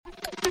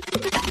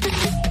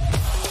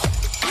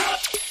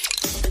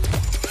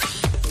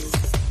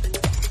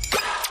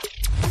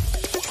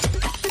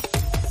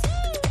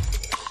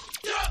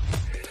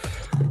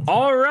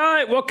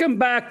welcome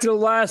back to the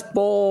last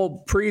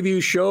bowl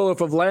preview show of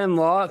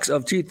Landlocks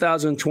of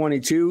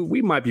 2022.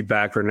 We might be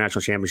back for a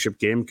national championship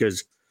game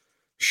because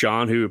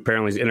Sean, who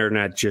apparently his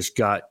internet just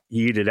got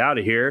yeeted out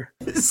of here.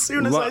 As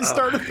soon as I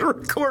started the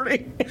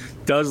recording.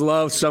 Does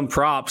love some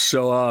props.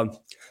 So,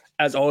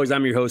 as always,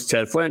 I'm your host,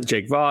 Ted Flint.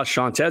 Jake Voss.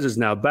 Sean Tez is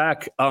now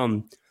back.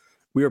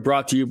 We are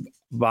brought to you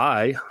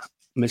by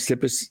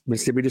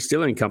Mississippi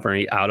Distilling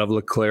Company out of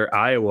LeClaire,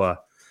 Iowa.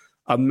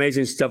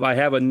 Amazing stuff. I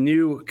have a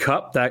new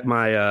cup that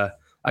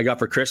I got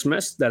for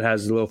Christmas that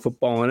has a little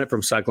football in it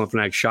from Cyclone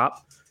Fanatic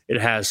Shop. It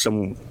has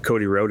some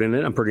Cody Road in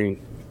it. I'm pretty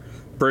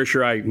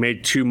sure I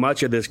made too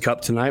much of this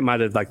cup tonight. Might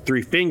have like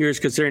 3 fingers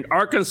considering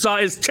Arkansas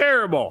is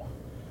terrible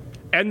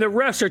and the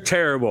refs are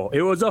terrible.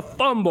 It was a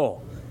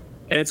fumble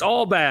and it's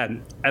all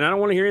bad. And I don't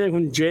want to hear anything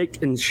from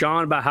Jake and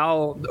Sean about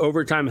how the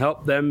overtime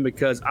helped them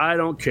because I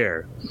don't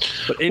care.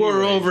 But anyways,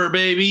 we're over,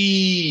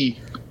 baby.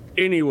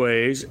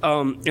 Anyways,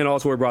 and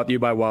also we're brought to you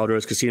by Wild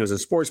Rose Casinos and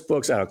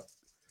Sportsbooks out of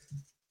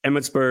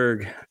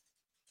Emmitsburg,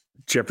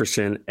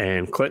 Jefferson,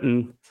 and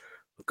Clinton.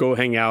 Go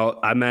hang out.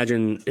 I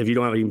imagine if you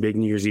don't have any big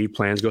New Year's Eve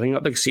plans, go hang out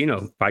at the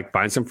casino.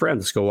 Find some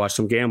friends. Go watch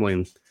some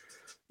gambling.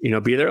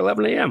 Be there at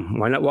 11 a.m.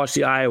 Why not watch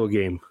the Iowa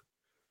game?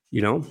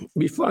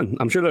 Be fun.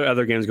 I'm sure there are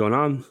other games going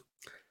on.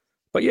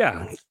 But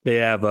yeah, they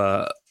have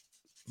lots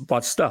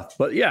of stuff.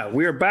 But yeah,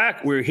 we're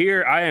back. We're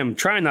here. I am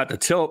trying not to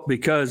tilt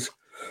because,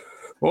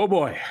 oh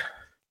boy,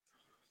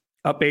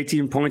 up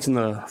 18 points in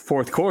the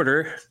fourth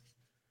quarter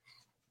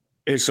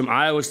is some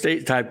Iowa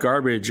State type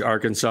garbage,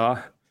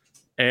 Arkansas.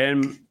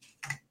 And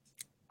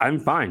I'm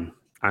fine.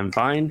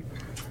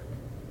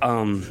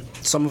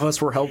 Some of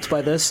us were helped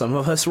by this. Some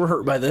of us were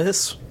hurt by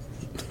this.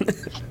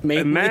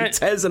 Mainly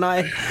Tez and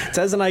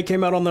I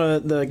came out on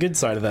the good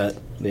side of that,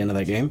 the end of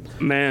that game.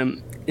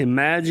 Man,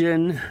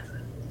 imagine.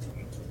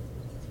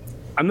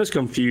 I'm just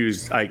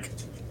confused. And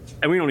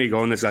we don't need to go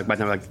on this by the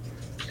time.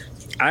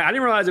 I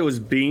didn't realize it was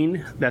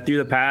Bean that threw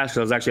the pass. I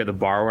was actually at the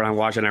bar when I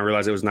watched it, and I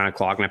realized it was 9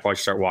 o'clock, and I probably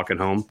should start walking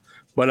home.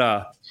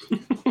 But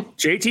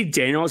JT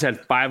Daniels had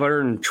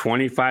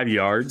 525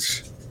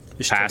 yards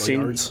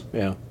passing. Yards.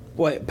 Yeah.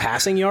 What,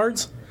 passing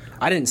yards?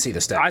 I didn't see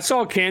the stat. I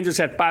saw Kansas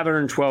had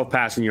 512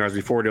 passing yards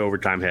before the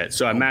overtime hit.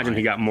 So I imagine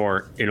he got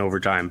more in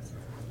overtime.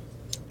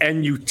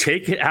 And you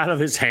take it out of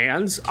his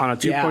hands on a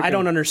 2-point. Yeah, I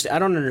don't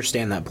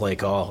understand that play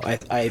call.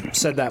 I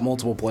said that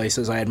multiple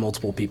places. I had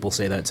multiple people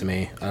say that to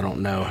me. I don't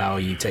know how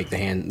you take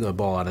the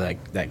ball out of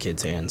that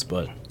kid's hands,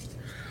 but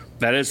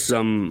that is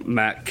some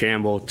Matt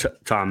Campbell,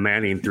 Tom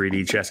Manning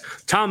 3D chess.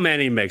 Tom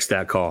Manning makes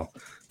that call.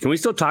 Can we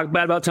still talk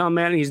bad about Tom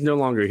Manning? He's no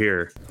longer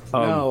here.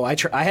 No,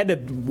 I had to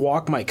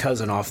walk my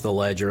cousin off the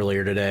ledge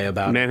earlier today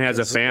about. Man has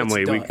a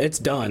family. It's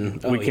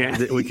done. We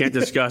can't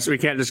discuss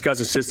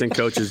assistant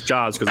coaches'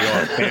 jobs because we all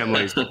have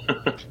families.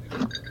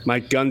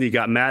 Mike Gundy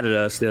got mad at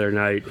us the other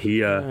night.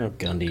 He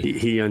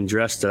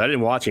undressed us. I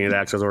didn't watch any of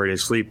that because I was already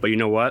asleep. But you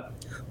know what?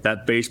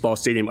 That baseball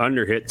stadium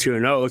under hit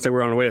 2-0. Looks like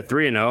we're on the way to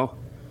 3-0.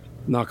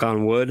 Knock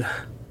on wood.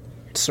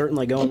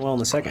 Certainly going well in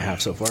the second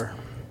half so far.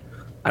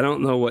 I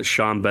don't know what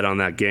Sean bet on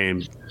that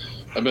game.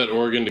 I bet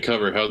Oregon to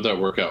cover. How'd that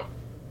work out?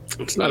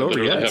 It's not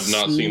over yet. I have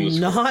not seen this.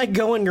 Not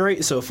going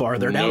great so far.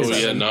 They're down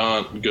 7. Yeah,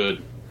 not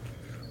good.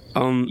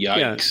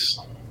 Yikes.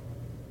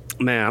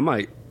 Yeah. Man, I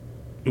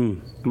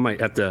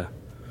might have to.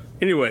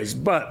 Anyways,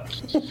 but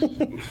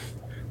I'm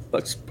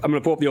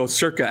gonna pull up the old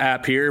Circa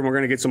app here, and we're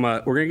gonna get some.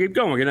 We're gonna keep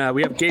going.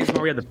 We have games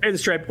tomorrow. We have the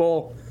Pinstripe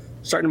Bowl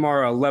starting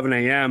tomorrow at 11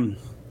 a.m.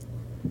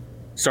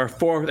 It's our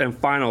 4th and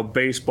final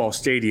baseball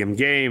stadium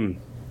game.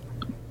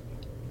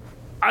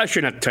 I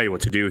shouldn't have to tell you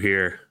what to do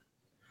here.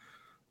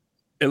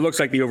 It looks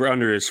like the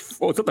over-under is...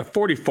 it's up to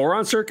 44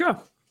 on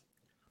Circa?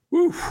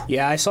 Woo.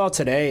 Yeah, I saw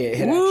today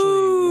it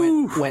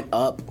actually went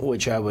up,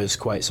 which I was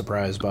quite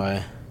surprised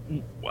by.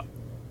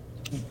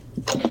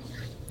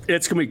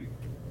 It's going to be...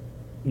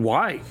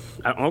 Why?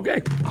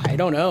 Okay. I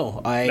don't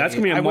know. That's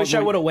gonna be I wish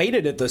I would have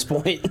waited at this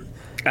point.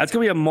 That's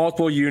going to be a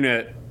multiple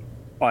unit,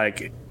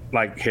 hit.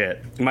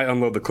 You might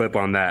unload the clip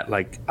on that.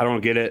 I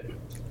don't get it.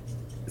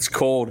 It's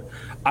cold.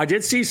 I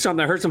did see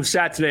something. I heard some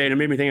stat today, and it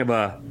made me think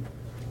of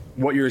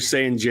what you were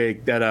saying,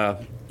 Jake,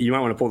 that you might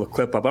want to pull the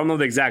clip up. I don't know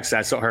the exact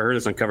stats. So I heard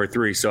this on Cover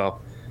 3,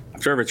 so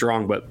I'm sure if it's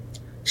wrong. But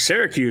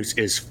Syracuse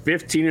is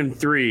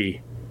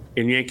 15-3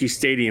 in Yankee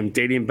Stadium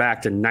dating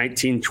back to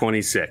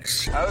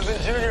 1926. I was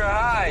in junior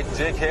high,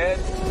 dickhead.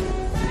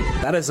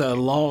 That is a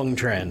long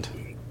trend.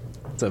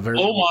 It's a very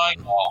my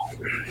God.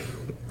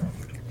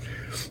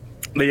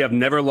 They have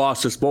never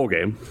lost this bowl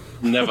game.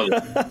 Never.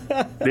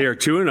 They are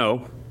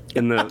 2-0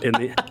 in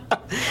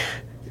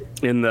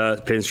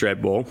the Pinstripe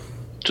Bowl.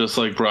 Just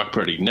like Brock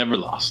Purdy, never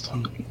lost.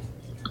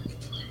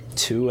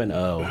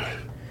 2-0.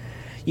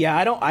 Yeah,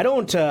 I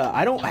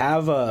don't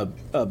have a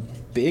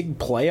big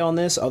play on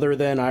this other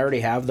than I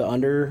already have the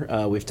under.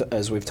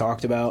 As we've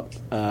talked about.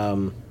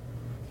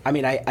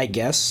 I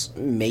guess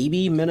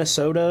maybe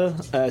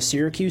Minnesota,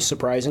 Syracuse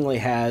surprisingly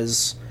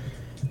has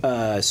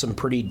some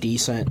pretty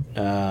decent.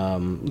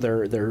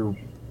 Their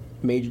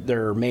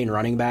main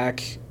running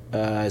back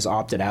has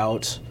opted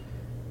out.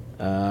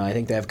 I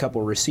think they have a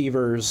couple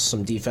receivers,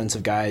 some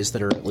defensive guys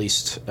that are at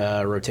least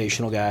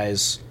rotational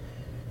guys.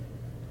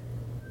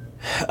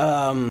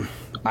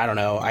 I don't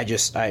know.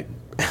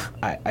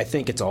 I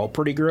think it's all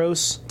pretty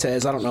gross.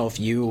 Tez, I don't know if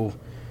you...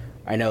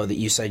 I know that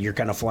you said you're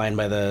kind of flying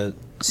by the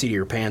seat of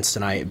your pants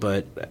tonight,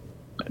 but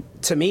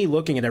to me,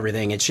 looking at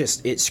everything,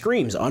 it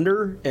screams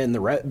under,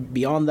 and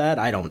beyond that,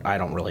 I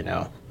don't really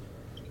know.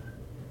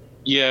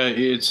 Yeah,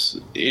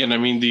 and I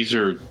mean, these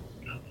are...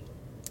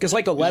 Because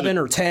like 11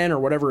 or 10 or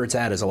whatever it's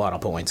at is a lot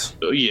of points.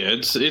 Yeah,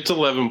 it's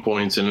 11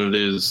 points, and it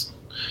is...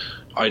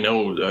 I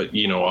know,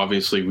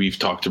 obviously we've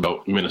talked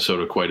about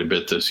Minnesota quite a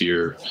bit this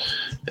year,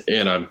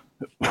 and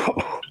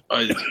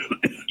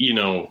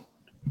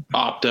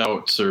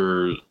opt-outs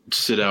or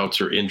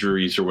sit-outs or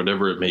injuries or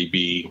whatever it may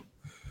be,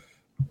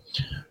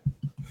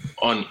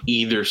 on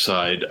either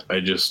side,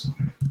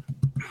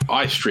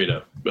 I straight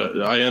up,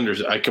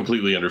 I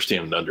completely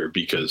understand under,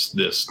 because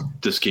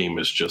this game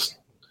is just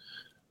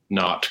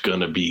not going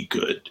to be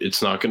good.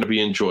 It's not going to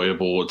be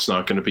enjoyable. It's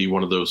not going to be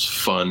one of those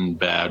fun,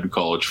 bad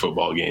college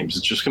football games.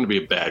 It's just going to be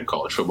a bad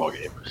college football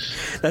game.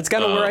 That's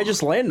kind of where I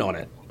just land on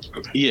it.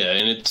 Yeah,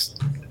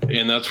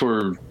 and that's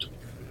where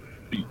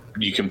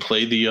you can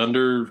play the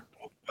under.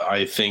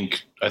 I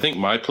think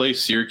my play,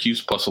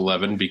 Syracuse plus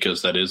 11,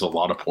 because that is a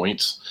lot of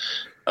points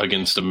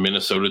against a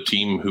Minnesota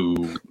team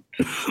who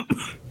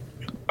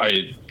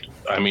I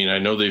mean, I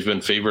know they've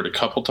been favored a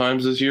couple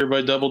times this year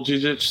by double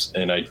digits,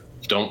 and I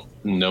don't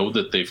know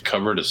that they've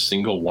covered a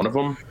single one of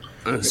them.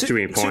 Too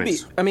many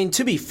points.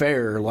 To be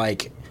fair,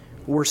 like,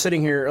 we're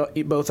sitting here,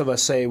 both of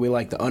us say we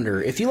like the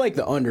under. If you like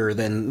the under,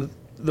 then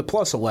the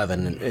plus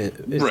 11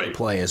 is right. the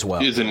play as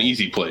well. It's an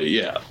easy play,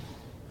 yeah.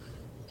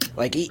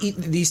 Like,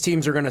 these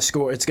teams are going to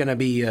score. It's going to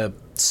be a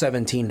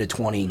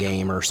 17-20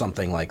 game or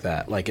something like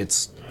that. Like,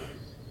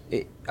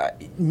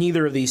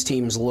 neither of these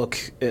teams look,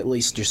 at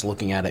least just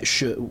looking at it,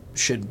 should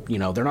they're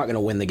not going to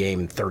win the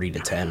game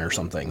 30-10 or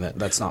something.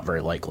 That's not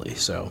very likely.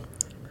 So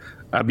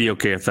I'd be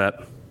okay with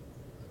that.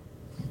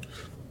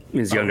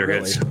 Means the under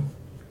hits.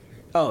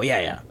 Oh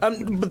yeah.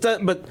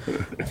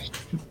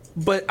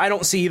 But I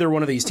don't see either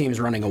one of these teams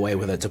running away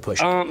with it to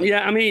push it.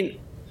 Yeah, I mean,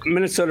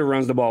 Minnesota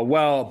runs the ball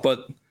well,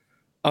 but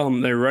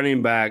their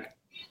running back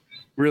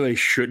really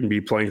shouldn't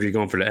be playing if he's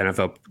going for the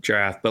NFL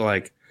draft. But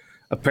like,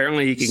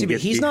 apparently he can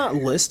get. He's not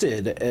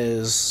listed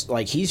as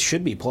like he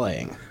should be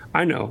playing.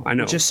 I know.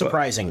 Which is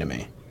surprising to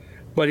me.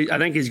 But I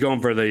think he's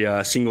going for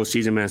the single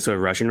season Minnesota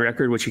rushing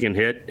record, which he can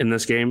hit in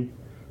this game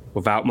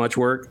without much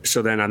work.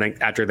 So then I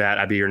think after that,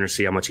 I'd be eager to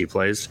see how much he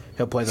plays.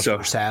 He'll play the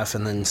first half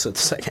and then sit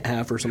the second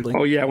half or something.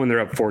 Oh yeah, when they're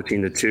up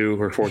 14-2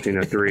 or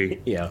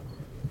 14-3. Yeah.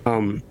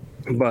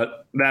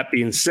 But that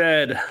being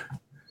said,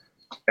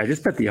 I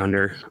just bet the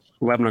under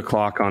 11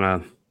 o'clock on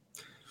a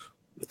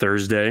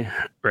Thursday,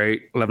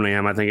 right? 11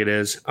 a.m. I think it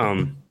is.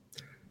 I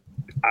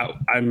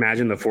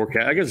imagine the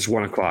forecast. I guess it's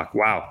 1 o'clock.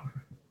 Wow,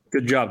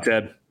 good job,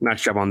 Ted.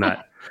 Nice job on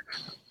that.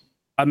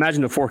 I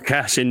imagine the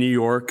forecast in New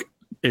York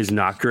is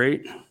not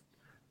great.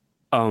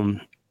 I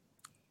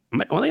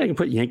think I can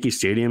put Yankee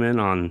Stadium in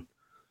on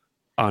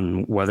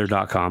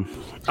weather.com.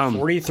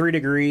 43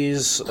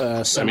 degrees,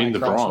 the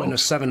wind of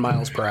 7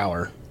 miles per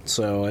hour.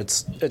 So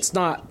it's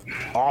not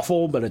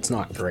awful, but it's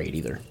not great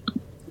either.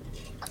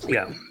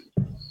 Yeah.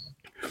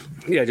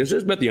 Yeah,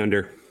 just bet the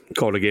under.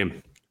 Call it a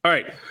game. All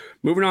right,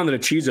 moving on to the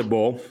Cheez-It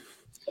Bowl.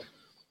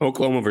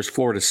 Oklahoma versus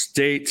Florida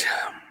State.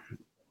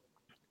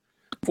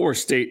 Florida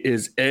State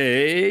is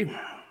a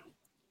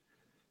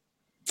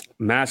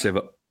massive.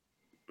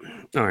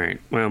 All right.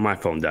 Well, my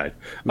phone died.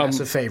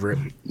 Massive favorite.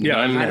 Yeah,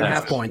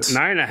 9.5 points.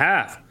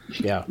 9.5.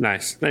 Yeah.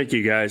 Nice. Thank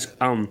you, guys.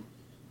 I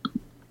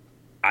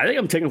think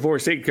I'm taking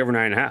Florida State to cover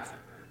 9.5.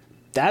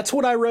 That's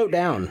what I wrote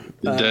down.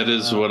 That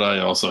is what I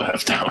also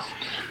have down.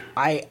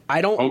 I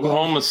don't.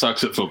 Oklahoma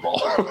sucks at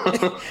football.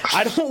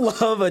 I don't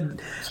love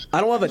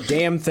a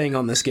damn thing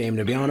on this game,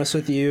 to be honest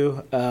with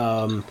you.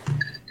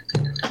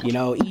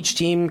 Each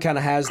team kind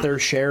of has their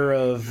share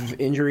of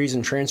injuries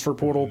and transfer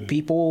portal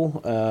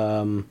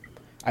people.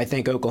 I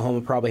think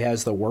Oklahoma probably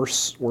has the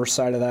worst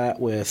side of that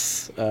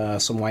with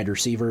some wide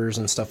receivers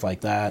and stuff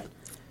like that.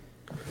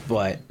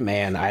 But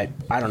man, I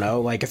don't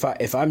know. Like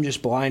if I'm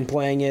just blind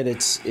playing it,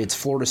 it's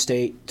Florida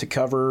State to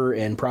cover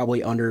and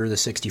probably under the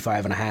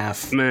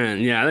 65.5.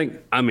 Man, yeah, I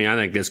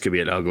think this could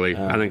be an ugly.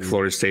 I think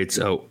Florida State's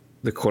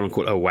the quote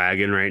unquote a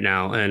wagon right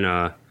now,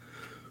 and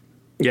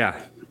yeah,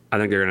 I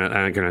think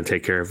they're gonna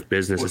take care of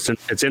business.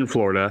 It's in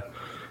Florida.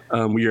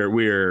 We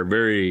are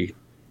very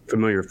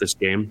familiar with this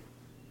game.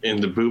 In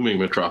the booming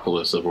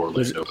metropolis of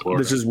Orlando,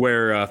 Florida. This is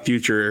where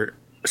future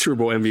Super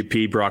Bowl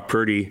MVP Brock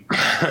Purdy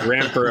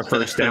ran for a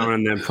first down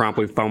and then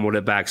promptly fumbled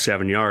it back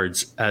 7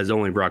 yards, as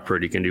only Brock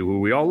Purdy can do,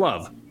 who we all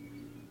love.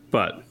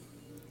 But,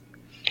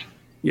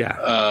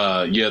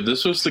 yeah.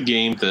 This was the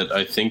game that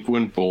I think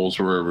when bowls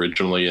were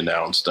originally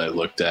announced, I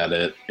looked at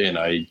it and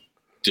I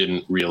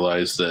didn't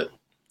realize that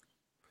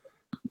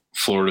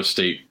Florida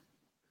State,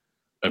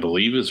 I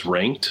believe, is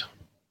ranked.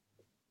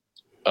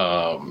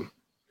 Because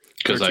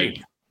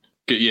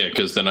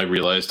then I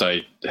realized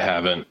I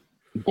haven't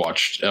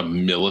watched a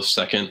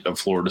millisecond of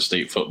Florida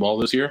State football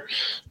this year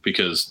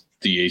because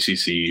the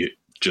ACC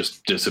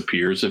just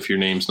disappears if your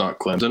name's not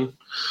Clemson.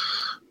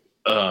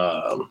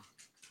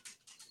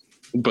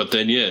 But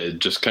then,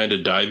 just kind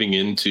of diving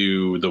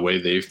into the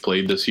way they've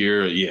played this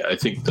year, I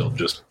think they'll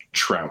just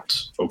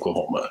trounce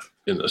Oklahoma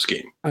in this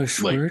game. I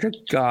swear to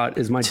God,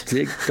 is my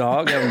dick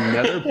dog have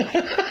another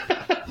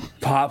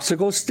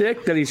popsicle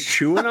stick that he's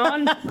chewing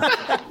on?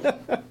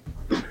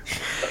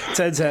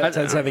 Ted's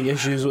having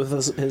issues with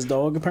his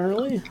dog,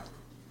 apparently.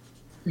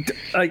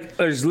 Like,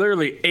 there's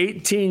literally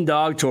 18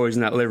 dog toys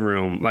in that living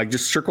room, like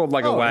just circled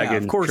like a wagon. Yeah,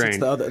 of course, train. it's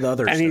the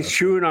other and stuff. he's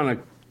chewing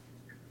on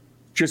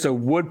just a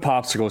wood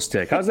popsicle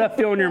stick. How's that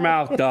feel in your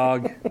mouth,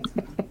 dog?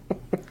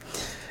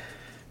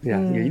 Yeah,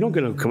 you don't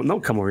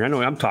come over here. I know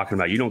what I'm talking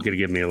about. You don't get to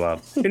give me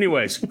love.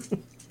 Anyways,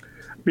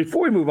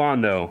 before we move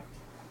on, though,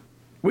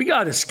 we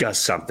gotta discuss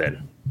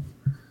something.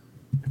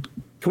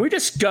 Can we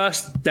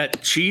discuss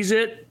that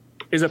Cheez-It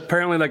is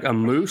apparently like a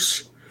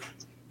moose,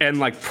 and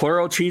like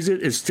plural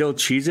Cheez-It is still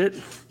Cheez-It?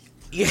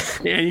 Yeah,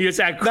 and you just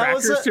add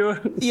crackers to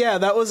it. Yeah,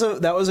 that was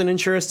an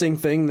interesting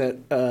thing that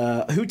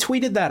who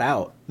tweeted that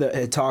out? That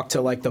had talked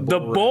to like the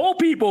bowl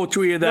people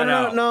tweeted that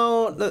out.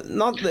 No,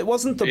 not it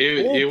wasn't the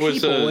bowl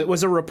people. It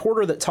was a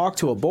reporter that talked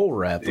to a bowl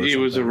rep. It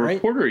was a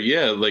reporter,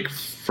 like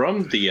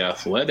from The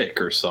Athletic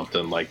or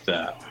something like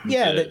that.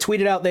 Yeah, that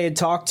tweeted out they had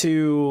talked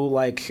to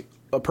like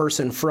a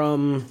person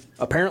from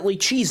apparently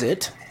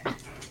Cheez-It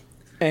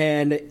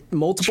and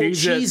multiple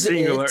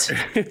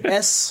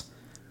Cheez-It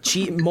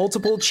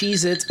multiple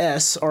Cheez-Its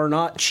S are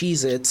not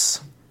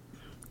Cheez-Its.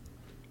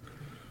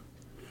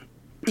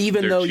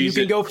 Even though you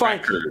can go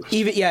find they're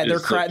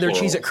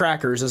Cheez-It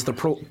crackers is the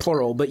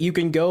plural, but you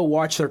can go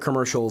watch their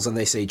commercials and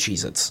they say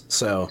Cheez-Its.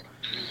 So,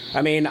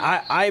 I mean,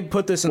 I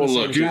put this in the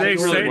same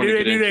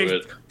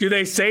category. Do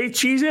they say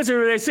Cheez-Its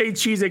or do they say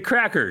Cheez-It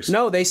crackers?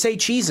 No, they say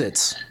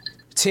Cheez-Its.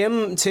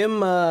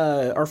 Tim,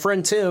 our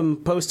friend Tim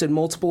posted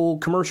multiple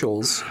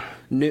commercials,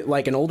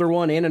 like an older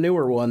one and a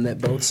newer one that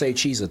both say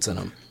Cheez-Its in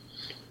them.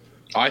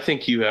 I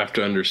think you have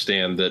to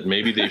understand that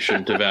maybe they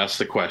shouldn't have asked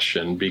the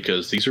question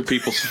because these are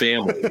people's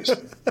families.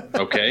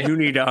 Okay? You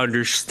need to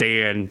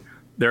understand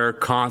there are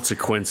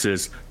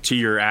consequences to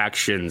your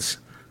actions,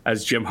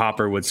 as Jim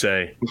Hopper would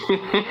say.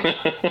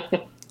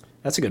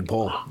 That's a good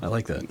poll. I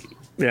like that.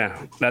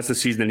 Yeah, that's the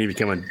season that he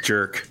became a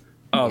jerk.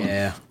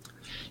 It's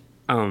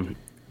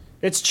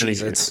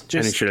Cheez-Its.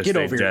 Just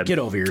get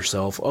over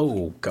yourself.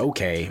 Oh,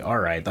 okay. All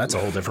right. That's a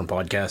whole different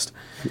podcast.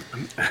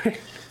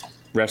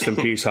 Rest in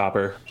peace,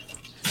 Hopper.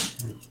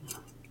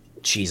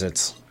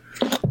 Cheez-Its.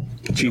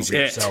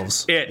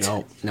 Cheez-It.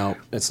 No,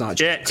 it's not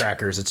Cheez-It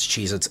crackers. It's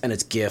Cheez-Its, and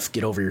it's GIF.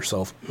 Get over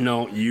yourself.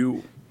 No,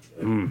 you.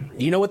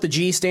 You know what the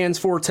G stands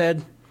for,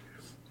 Ted?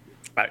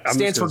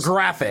 Stands for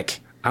graphic.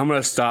 I'm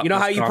gonna stop. You know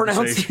how you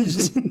pronounce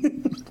it?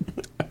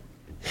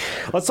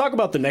 Let's talk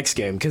about the next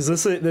game because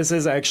this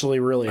is actually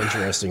really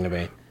interesting to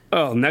me.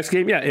 Oh, next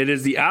game, yeah, it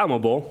is the Alamo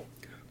Bowl,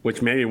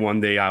 which maybe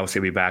one day I will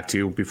be back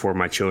to before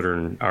my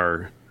children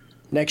are.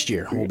 Next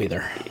year we'll be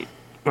there.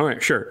 All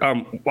right, sure.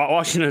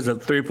 Washington is a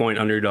 3-point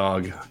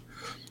underdog.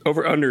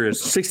 Over/under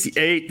is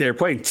 68. They're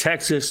playing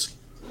Texas.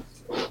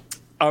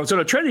 So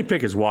the trending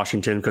pick is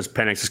Washington because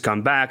Penix has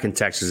come back and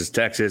Texas is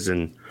Texas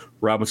and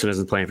Robinson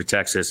isn't playing for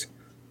Texas.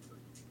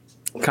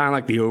 Kind of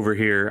like the over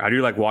here. I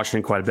do like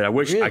Washington quite a bit. I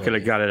wish I could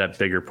have got it at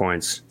bigger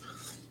points.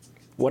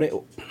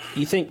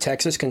 You think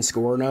Texas can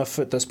score enough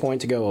at this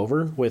point to go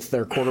over with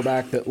their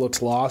quarterback that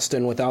looks lost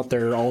and without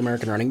their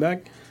All-American running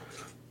back?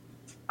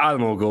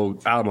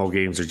 Alamo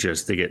games are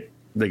just they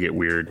get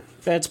weird.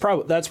 That's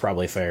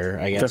probably fair.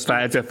 I guess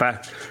it's a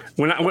fact.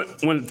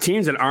 When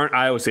teams that aren't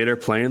Iowa State are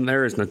playing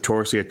there, is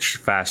notoriously a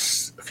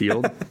fast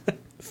field.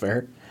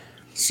 Fair.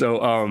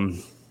 So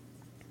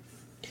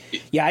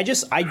yeah,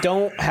 I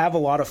don't have a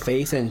lot of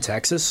faith in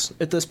Texas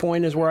at this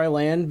point is where I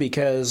land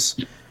because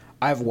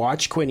I've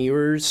watched Quinn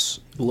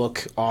Ewers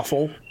look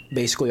awful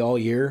basically all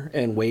year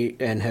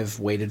and have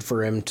waited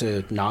for him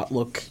to not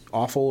look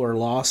awful or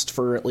lost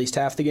for at least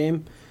half the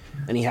game,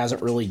 and he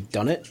hasn't really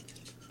done it.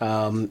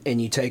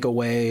 And you take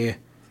away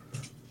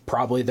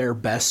probably their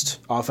best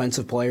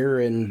offensive player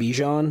in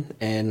Bijan,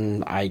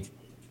 and I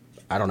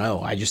don't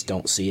know. I just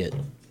don't see it.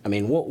 I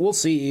mean, we'll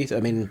see.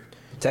 I mean,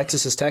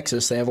 Texas is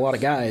Texas. They have a lot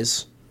of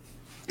guys.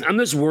 I'm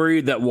just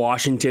worried that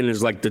Washington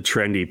is like the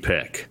trendy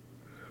pick.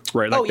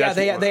 Right? Like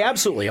they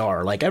absolutely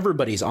are. Like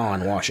everybody's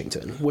on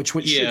Washington, which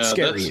should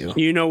scare you.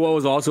 You know what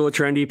was also a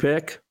trendy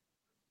pick?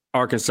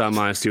 Arkansas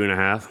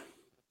 -2.5.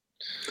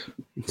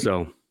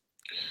 So,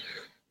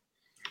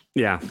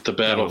 yeah, the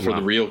battle for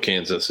the real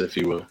Kansas, if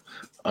you will.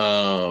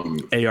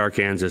 AR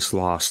Kansas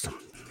lost.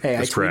 Hey,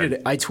 I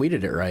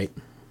tweeted it right.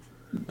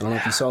 I don't know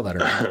if you saw that or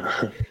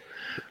not.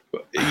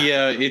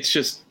 Yeah, it's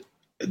just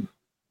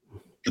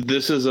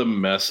this is a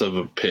mess of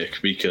a pick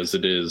because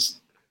it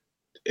is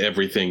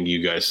everything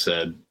you guys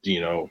said. You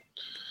know,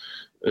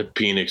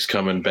 Penix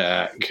coming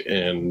back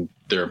and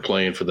they're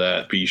playing for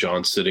that.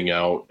 Bijan sitting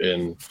out,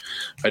 and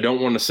I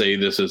don't want to say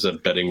this is a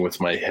betting with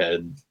my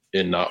head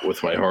and not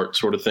with my heart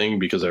sort of thing,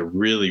 because I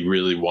really,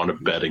 really want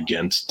to bet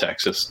against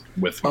Texas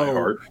with my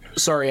heart.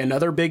 Sorry,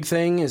 another big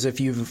thing is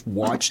if you've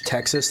watched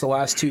Texas the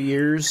last 2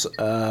 years,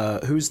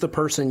 who's the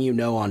person you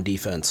know on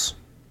defense?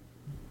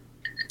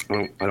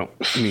 I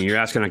mean, you're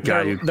asking a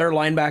guy. Their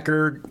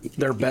linebacker,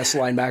 their best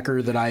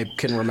linebacker that I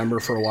can remember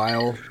for a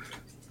while,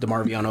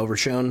 DeMarvion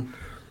Overshown,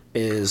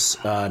 is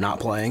not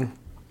playing.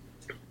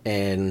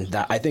 And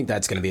I think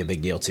that's going to be a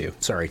big deal, too.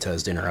 Sorry,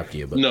 Tez, to interrupt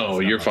you. But no,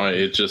 you're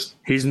fine.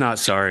 He's not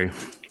sorry.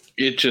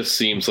 It just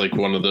seems like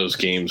one of those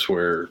games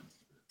where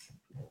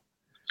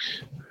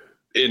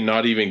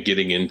not even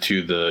getting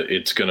into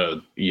it's going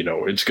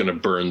to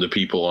burn the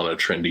people on a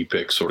trendy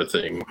pick sort of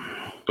thing.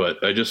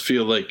 But I just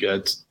feel like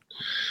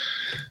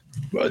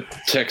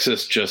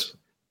Texas just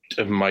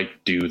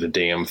might do the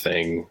damn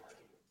thing.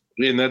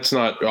 And that's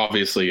not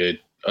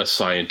obviously a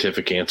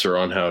scientific answer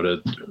on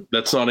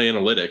that's not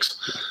analytics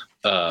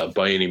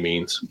by any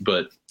means,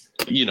 but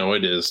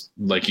it is,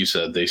 like you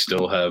said, they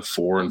still have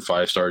 4 and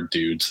 5 star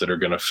dudes that are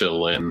going to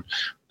fill in.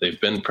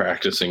 They've been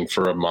practicing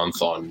for a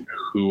month on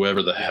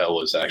whoever the hell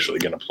is actually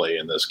going to play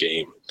in this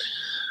game.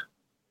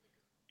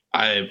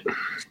 I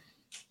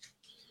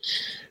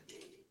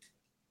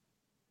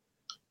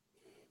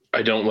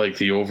don't like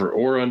the over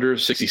or under.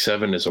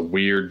 67 is a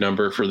weird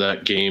number for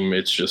that game.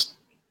 It's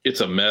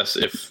a mess.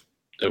 If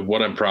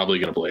what I'm probably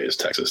going to play is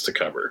Texas to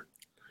cover.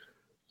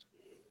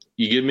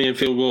 You give me a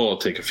field goal, I'll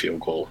take a field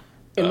goal.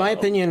 In my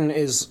opinion,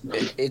 it's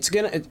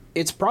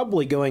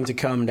probably going to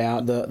come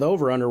down. The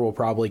over-under will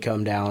probably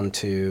come down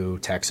to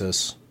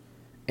Texas.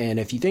 And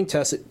if you think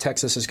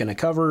Texas is going to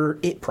cover,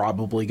 it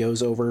probably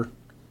goes over.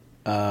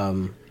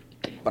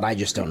 But I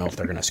just don't know if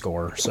they're going to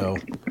score. So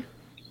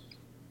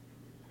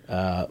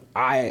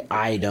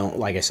I don't,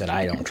 like I said,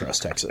 I don't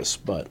trust Texas.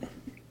 But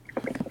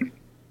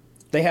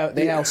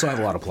they also have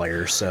a lot of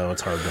players, so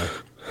it's hard to.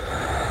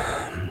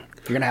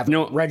 You're going to have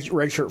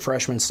redshirt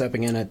freshmen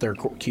stepping in at their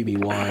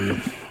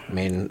QB1. I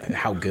mean,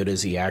 how good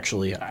is he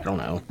actually? I don't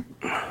know.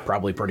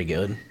 Probably pretty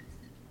good.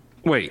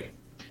 Wait.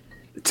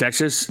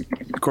 Texas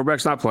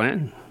quarterback's not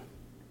playing?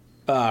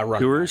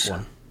 Brewers?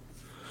 All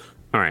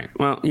right.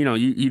 Well,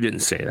 you didn't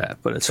say that,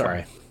 but it's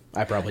sorry.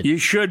 Fine. I probably You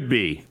should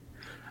be.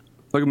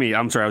 Look at me.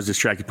 I'm sorry. I was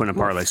distracted putting a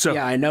parlay. So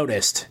yeah, I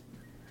noticed.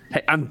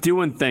 Hey, I'm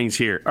doing things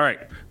here. All right.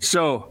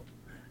 So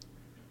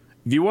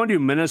if you want to do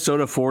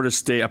Minnesota, Florida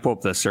State, I pull up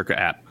the Circa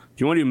app. If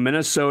you want to do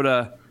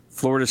Minnesota,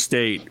 Florida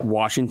State,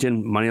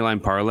 Washington,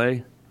 moneyline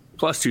parlay,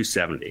 plus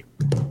 270.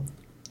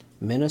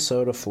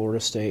 Minnesota, Florida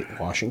State,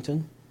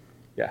 Washington?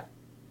 Yeah.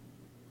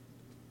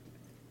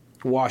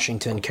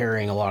 Washington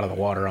carrying a lot of the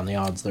water on the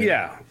odds there.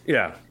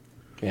 Yeah.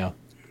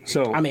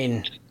 So I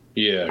mean,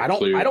 yeah, I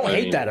don't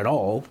hate that at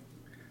all.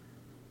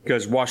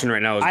 Because Washington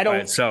right now is by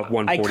itself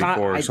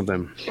 144 or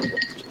something.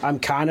 I'm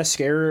kind of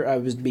scared. I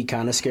would be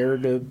kind of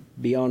scared to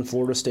be on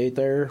Florida State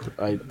there.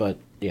 But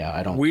yeah,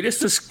 I don't. We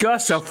just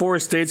discussed how Florida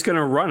State's going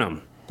to run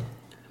them.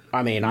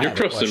 I mean, you're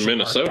trusting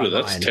Minnesota.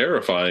 That's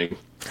terrifying.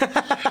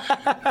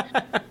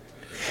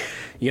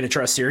 You gonna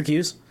trust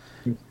Syracuse?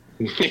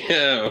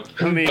 Yeah.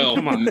 I mean,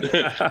 come on.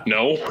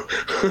 No.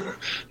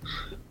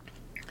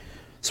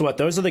 So what?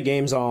 Those are the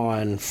games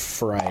on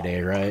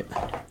Friday, right?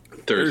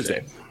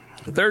 Thursday.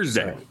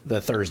 Sorry, the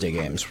Thursday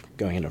games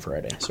going into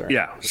Friday. Sorry.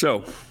 Yeah.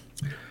 So,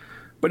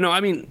 but no, I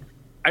mean,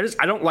 I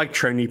don't like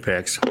trendy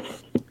picks,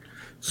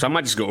 so I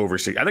might just go over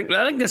 60. I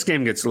think this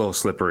game gets a little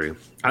slippery.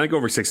 I think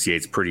over 68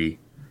 is pretty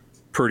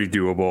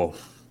doable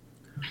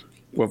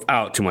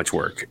without too much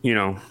work,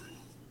 Because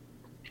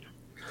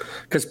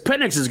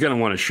Penix is going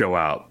to want to show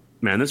out,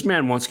 man. This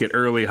man wants to get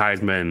early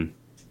Heisman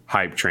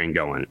hype train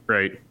going,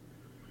 right?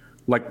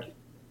 Like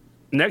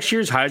next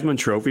year's Heisman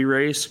Trophy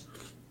race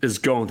is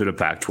going to the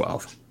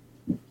Pac-12.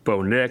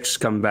 Bo Nix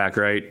come back,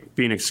 right?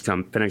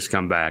 Penix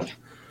come back.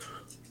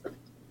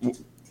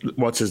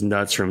 What's his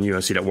nuts from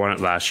USC that won it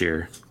last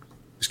year?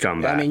 He's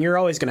come back. I mean, you're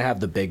always going to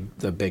have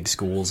the big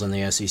schools in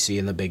the SEC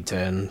and the Big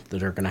Ten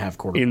that are going to have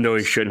quarterbacks. Even though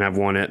he shouldn't have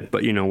won it,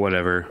 but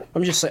whatever.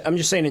 I'm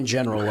just saying in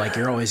general, like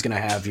you're always going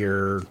to have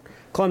your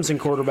Clemson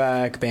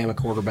quarterback, Bama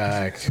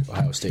quarterback,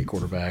 Ohio State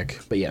quarterback.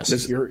 But yes,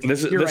 this right.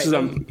 is go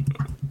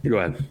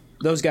ahead.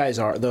 Those guys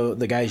are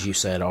the guys you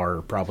said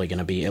are probably going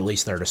to be at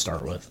least there to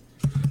start with.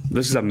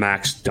 This is a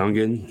Max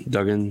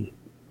Duggan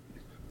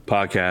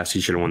podcast.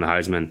 He should have won the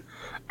Heisman.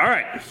 All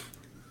right.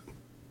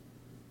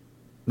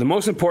 The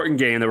most important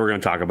game that we're going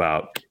to talk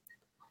about,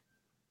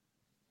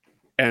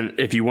 and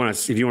if you want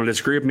to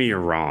disagree with me,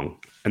 you're wrong,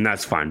 and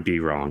that's fine. Be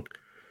wrong.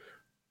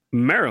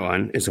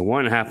 Maryland is a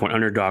 1.5 point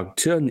underdog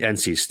to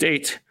NC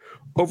State,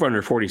 over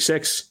under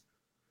 46.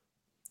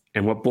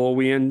 And what bowl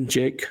we in,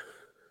 Jake?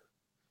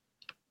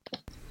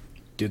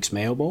 Duke's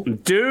Mayo Bowl?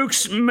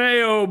 Duke's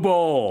Mayo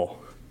Bowl.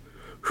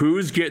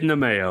 Who's getting the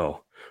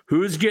mayo?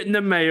 Who's getting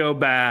the mayo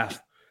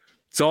bath?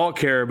 It's all I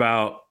care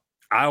about.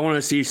 I want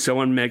to see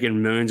someone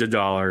making millions of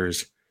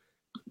dollars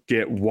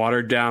get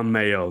watered down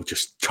mayo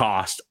just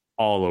tossed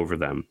all over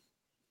them.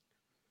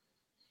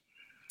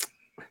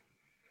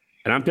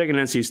 And I'm picking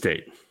NC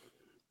State.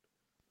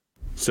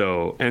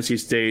 So NC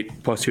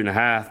State plus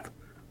 2.5.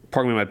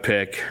 Pardon me, my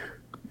pick.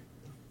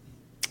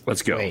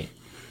 Let's go. Wait.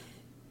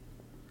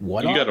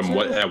 What? You got odds him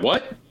are there? at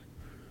what?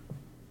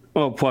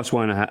 Oh, plus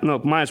 1.5. No,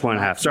 minus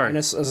 1.5. Sorry.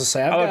 Minus, as I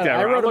say,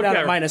 I I wrote them looked down at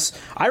at it. minus.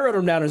 I wrote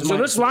them down as So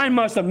minus. this line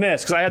must have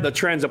missed because I had the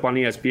trends up on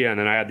ESPN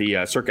and I had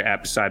the Circa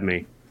app beside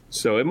me.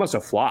 So it must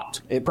have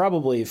flopped. It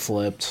probably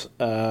flipped.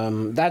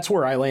 That's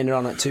where I landed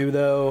on it too,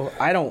 though.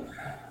 I don't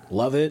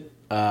love it.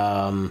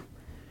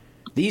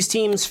 These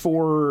teams,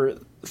 for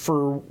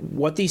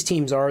what these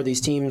teams are,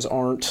 these teams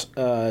aren't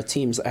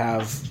teams that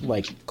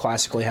have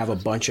classically have a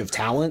bunch of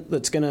talent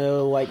that's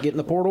gonna get in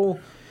the portal.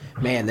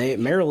 Man,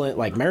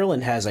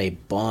 Maryland has a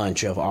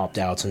bunch of opt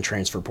outs and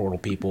transfer portal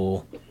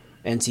people.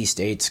 NC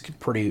State's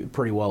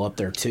pretty well up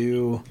there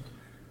too.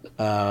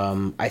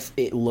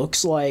 It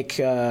looks like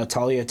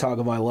Talia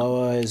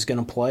Tagovailoa is going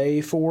to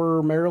play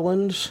for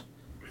Maryland.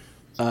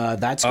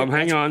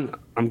 Hang on.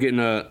 I'm getting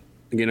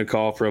a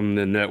call from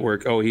the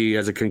network. Oh, he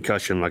has a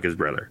concussion like his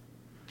brother.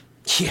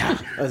 Yeah,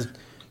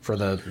 for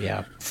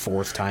the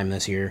fourth time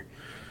this year.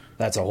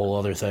 That's a whole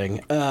other thing.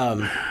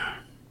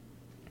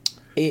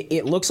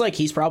 It looks like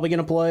he's probably going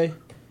to play.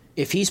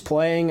 If he's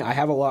playing, I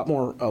have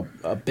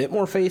a bit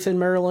more faith in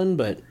Maryland,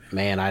 but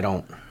man, I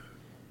don't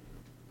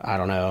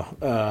know.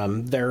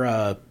 They're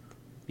a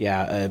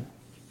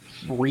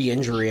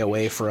re-injury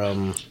away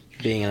from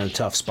being in a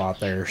tough spot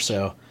there.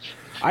 So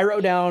I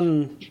wrote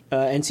down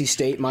NC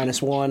State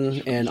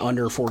 -1 and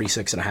under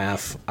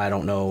 46.5. I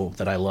don't know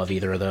that I love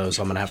either of those.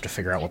 I'm going to have to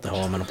figure out what the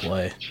hell I'm going to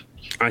play.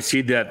 I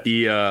see that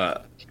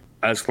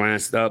I just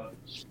glanced up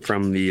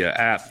from the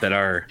app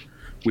that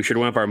we should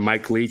went up our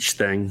Mike Leach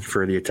thing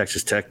for the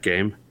Texas Tech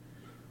game.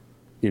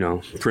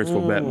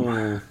 Principal bet.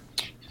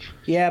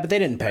 Yeah, but they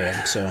didn't pay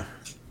him, so.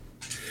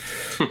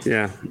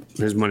 Yeah,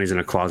 his money's in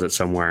a closet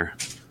somewhere.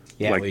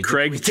 Yeah,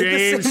 Craig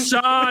James'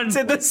 son.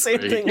 Did the same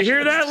thing. You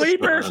hear that,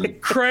 Leaper?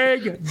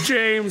 Craig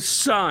James'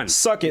 son.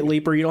 Suck it,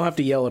 Leaper. You don't have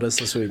to yell at us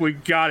this week. We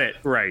got it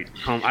right.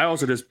 I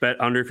also just bet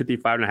under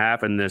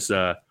 55.5 in this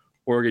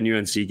Oregon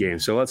UNC game.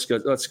 So let's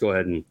go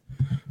ahead and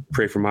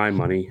pray for my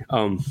money.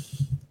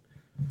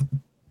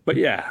 But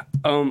yeah,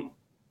 I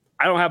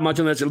don't have much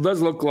on this. It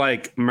does look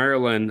like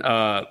Maryland.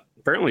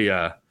 Apparently,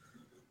 I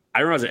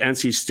realize that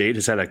NC State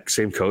has had the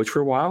same coach for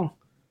a while.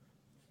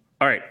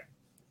 All right,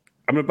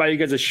 I'm going to buy you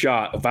guys a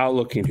shot without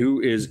looking.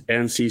 Who is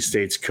NC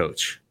State's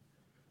coach?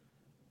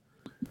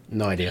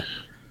 No idea.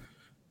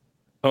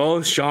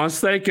 Oh, Sean's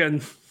thinking.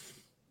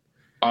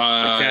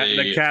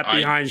 The cat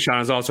behind Sean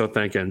is also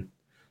thinking.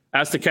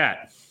 Ask the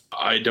cat.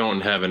 I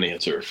don't have an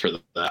answer for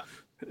that.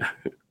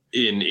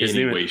 In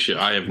any way,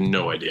 I have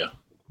no idea.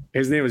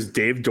 His name is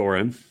Dave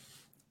Doran,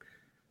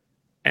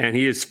 and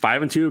he is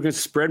 5-2 against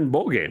the spread in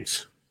bowl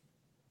games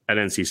at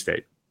NC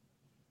State,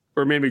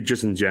 or maybe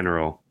just in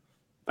general.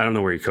 I don't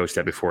know where he coached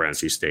at before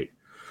NC State.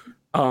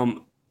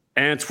 And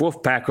it's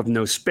Wolfpack with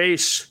no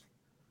space.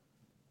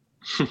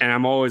 And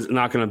I'm always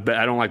not going to bet.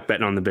 I don't like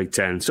betting on the Big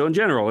Ten. So in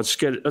general, let's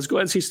go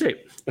NC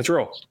State. Let's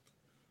roll.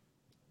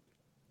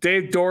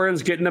 Dave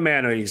Doran's getting the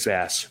mayonnaise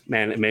ass.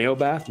 Mayo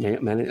bath? All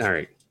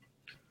right.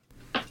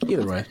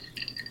 Either way.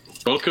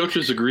 Both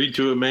coaches agreed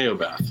to a mayo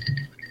bath.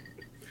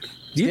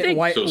 Do you think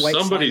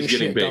somebody's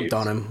getting dumped bathed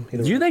on him?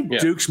 Do you think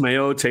Duke's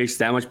mayo tastes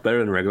that much better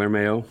than regular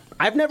mayo?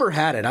 I've never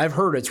had it. I've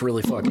heard it's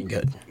really fucking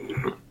good.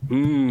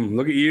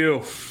 Look at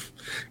you.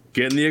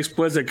 Getting the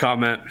explicit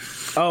comment.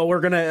 Oh,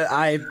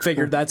 I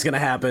figured that's gonna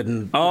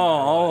happen.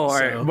 All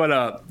right. But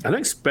I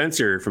think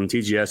Spencer from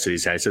TGS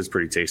says it's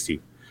pretty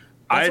tasty.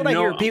 That's what I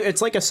hear.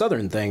 It's like a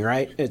Southern thing,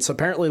 right? It's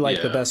apparently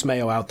the best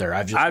mayo out there.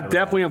 I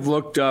definitely have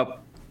looked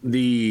up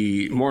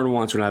more than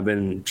once when I've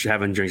been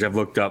having drinks. I've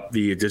looked up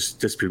the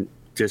distribution.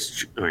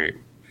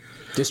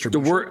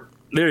 The word.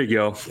 There you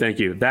go. Thank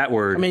you. That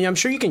word. I mean, I'm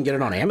sure you can get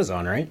it on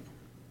Amazon, right?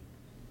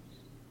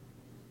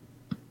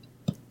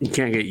 You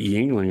can't get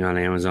Yingling on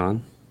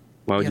Amazon.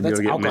 Why would you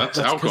go get That's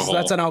alcohol.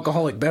 That's an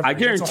alcoholic beverage. I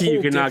guarantee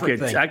you cannot get.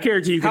 Thing. I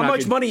guarantee you. How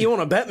much money you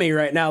want to bet me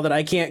right now that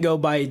I can't go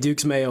buy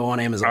Duke's mayo on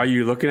Amazon? Are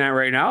you looking at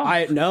right now?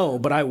 I no,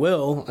 but I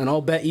will, and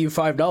I'll bet you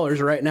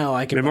 $5 right now.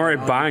 I'm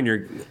already buying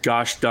your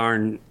gosh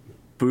darn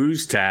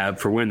booze tab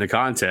for win the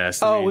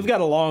contest. We've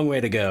got a long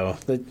way to go.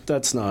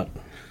 That's not.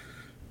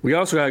 We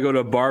also got to go to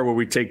a bar where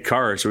we take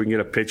cards so we can get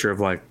a picture of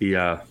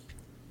the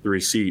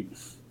receipt.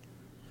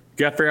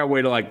 You got to figure out a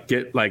way to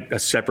get a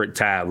separate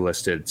tab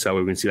listed so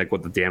we can see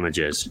what the damage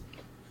is.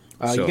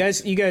 You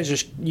guys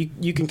just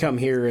you can come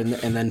here and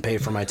then pay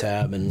for my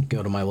tab and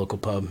go to my local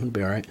pub. It'll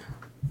be all right.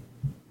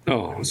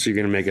 Oh, so you're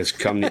gonna make us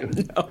come? No.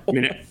 I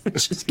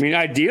mean,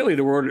 ideally,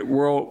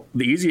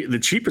 the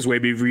cheapest way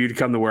would be for you to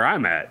come to where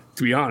I'm at.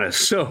 To be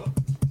honest, so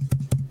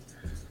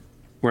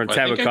where a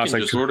tab would cost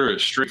just order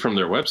it straight from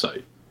their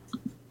website.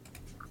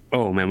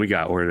 Oh man, we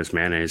got to order this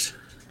mayonnaise.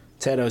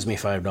 Ted owes me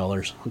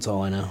 $5. That's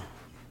all I know.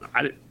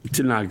 I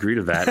did not agree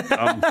to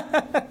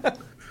that.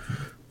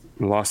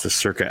 Lost the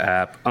Circa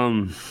app.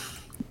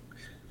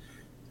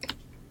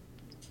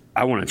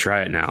 I want to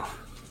try it now.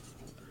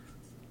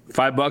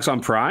 $5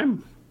 on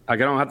Prime? I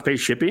don't have to pay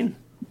shipping?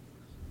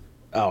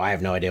 Oh, I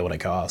have no idea what it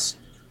costs.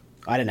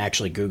 I didn't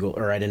actually Google,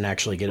 or I didn't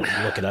actually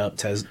look it up.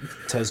 Tez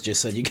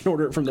just said you can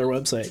order it from their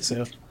website.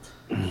 So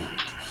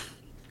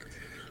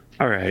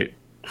All right.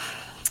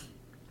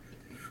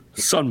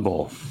 Sun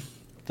Bowl.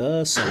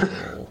 The Sun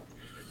Bowl.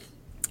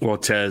 Well,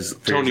 Tez,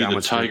 Tony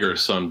the Tiger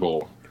Sun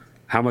Bowl.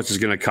 How much is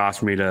going to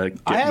cost me to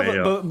get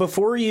Mayo? But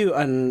before you,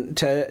 and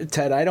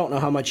Ted, I don't know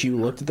how much you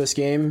looked at this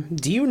game.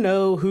 Do you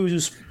know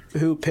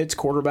who Pitt's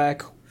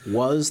quarterback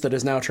was that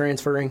is now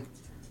transferring?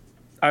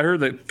 I heard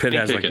that Pitt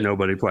has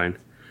nobody playing.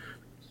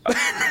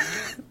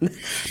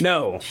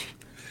 No.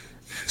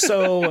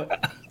 So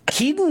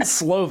Keaton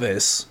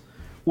Slovis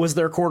was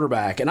their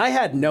quarterback, and I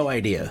had no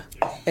idea.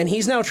 And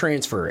he's now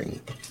transferring.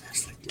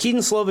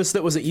 Keaton Slovis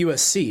that was at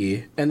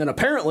USC, and then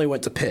apparently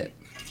went to Pitt.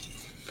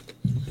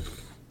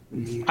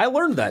 I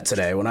learned that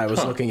today when I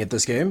was looking at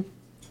this game.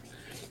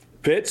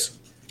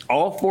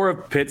 All 4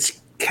 of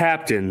Pitt's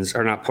captains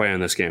are not playing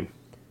this game.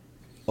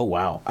 Oh,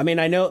 wow. I mean,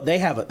 I know they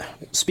have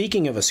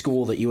speaking of a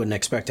school that you wouldn't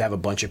expect to have a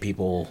bunch of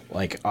people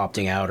like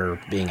opting out or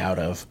being out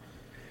of.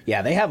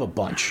 Yeah, they have a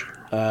bunch.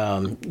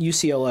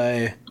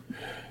 UCLA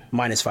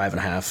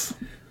 -5.5.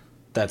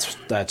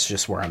 That's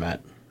just where I'm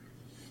at.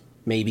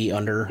 Maybe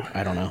under,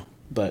 I don't know,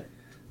 but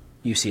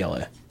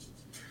UCLA.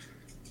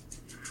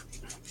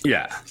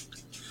 Yeah.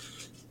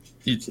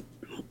 You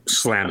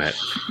slam it.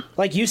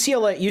 Like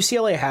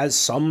UCLA has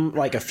some,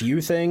 like a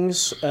few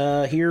things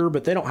here,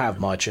 but they don't have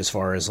much as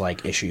far as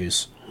like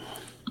issues.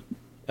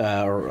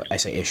 Or I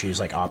say issues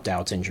like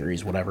opt-outs,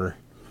 injuries, whatever.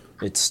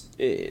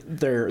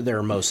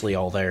 They're mostly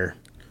all there.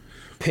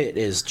 Pitt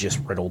is just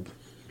riddled.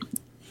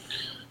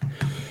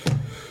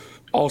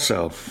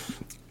 Also,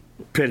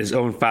 Pitt is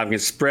 0-5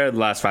 against spread,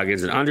 last 5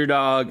 against an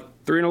underdog,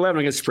 3-11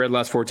 against spread,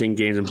 last 14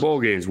 games in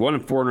bowl games,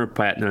 1-4 under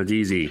Pat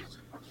Narduzzi.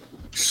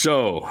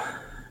 So,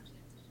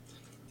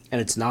 and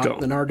it's not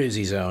the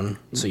Narduzzi zone,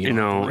 so you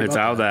know it's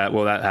out of that.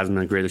 Well, that hasn't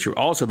been great this year.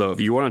 Also, though,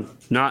 if you want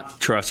to not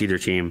trust either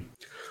team,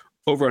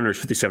 over under is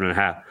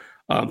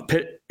 57.5.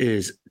 Pitt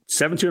is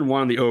 7-2-1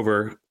 on the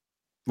over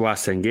the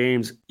last 10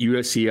 games.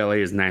 UCLA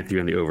is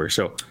 9-3 on the over.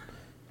 So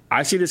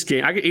I see this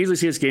game. I could easily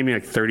see this game being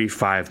like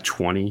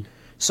 35-20.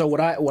 So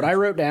what I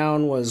wrote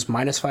down was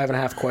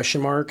 -5.5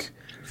 question mark.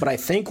 But I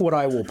think what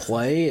I will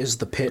play is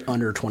the Pitt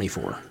under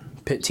 24.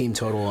 Pitt team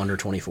total under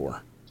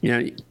 24.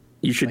 Yeah,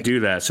 you should do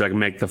that so I can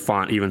make the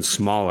font even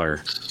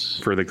smaller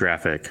for the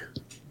graphic.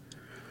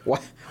 Why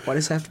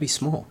does it have to be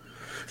small?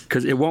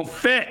 Because it won't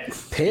fit.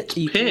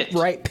 Pitt?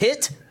 Right,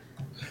 Pitt?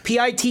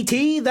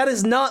 P-I-T-T? That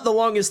is not the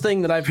longest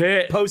thing that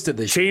I've posted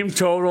this year. Team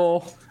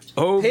total,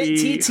 O-B.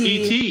 Pitt,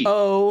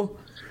 T-T-O.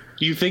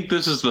 You think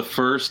this is the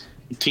first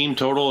team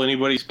total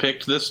anybody's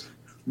picked this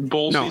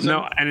bowl season?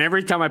 No, and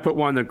every time I put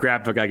one in the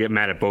graphic, I get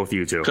mad at both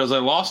you two. Because I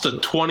lost a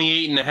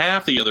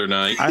 28.5 the other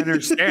night. I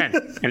understand.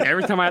 And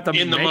every time I have to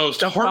in the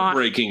most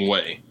heartbreaking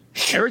way.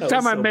 Every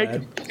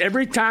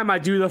time I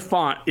do the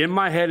font, in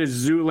my head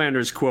is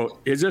Zoolander's quote.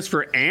 Is this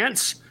for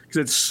ants? Because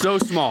it's so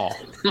small.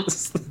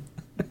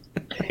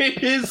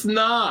 It is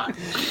not.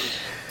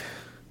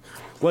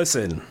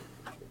 Listen,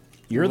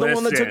 you're the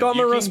one that took on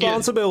the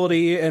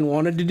responsibility and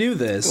wanted to do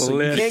this. So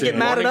you can't get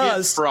mad at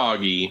us.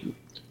 Froggy.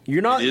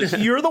 You're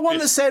the one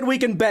that said we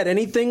can bet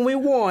anything we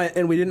want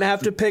and we didn't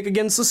have to pick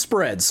against the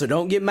spread. So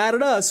don't get mad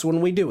at us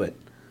when we do it.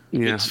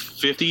 Yeah. It's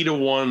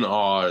 50-1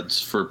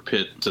 odds for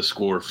Pitt to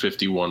score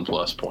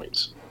 51+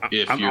 points.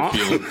 If you're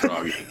feeling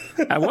froggy.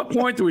 At what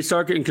point do we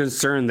start getting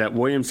concerned that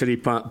William said he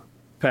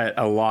bet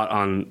a lot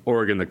on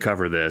Oregon to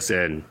cover this,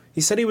 and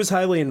he said he was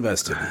highly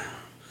invested,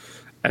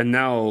 and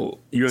now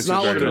UNC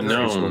should have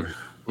known.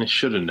 I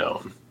should have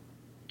known.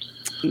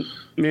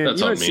 Man,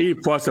 that's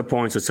UNC plus the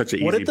points is such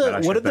an easy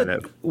bet.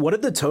 What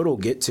did the total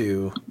get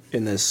to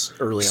in this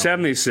early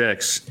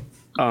 76?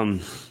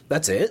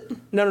 That's it?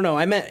 No.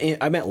 I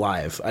meant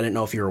live. I didn't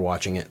know if you were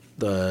watching it.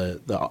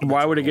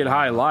 Why would it get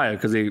high live?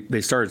 Because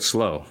they started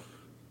slow.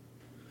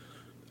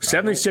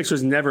 76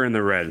 was never in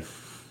the red.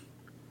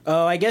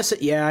 Oh, I guess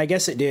it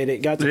did.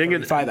 It got to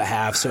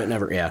 35.5, so it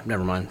never. Yeah,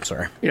 never mind.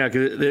 Sorry. Yeah,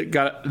 because they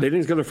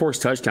didn't get their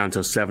forced touchdown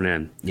until 7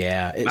 in.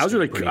 Yeah,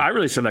 I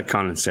really said that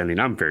condescending.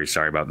 I'm very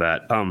sorry about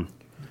that.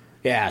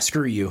 Yeah,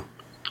 screw you.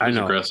 I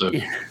know. Aggressive.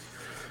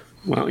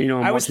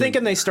 Well, I was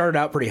thinking they started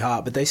out pretty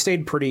hot, but they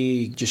stayed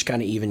pretty just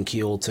kind of even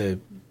keel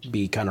to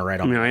be kind of right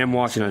on. I mean, I am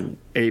watching an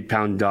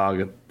 8-pound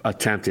dog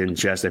attempt to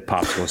ingest a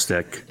popsicle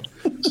stick.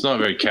 It's not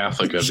very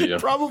Catholic of you.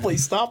 Probably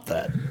stop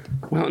that.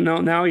 Well, no.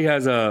 Now he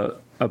has a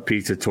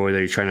pizza toy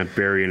that he's trying to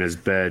bury in his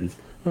bed,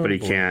 but he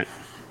can't.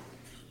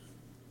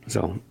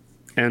 So,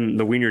 and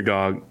the wiener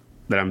dog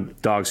that I'm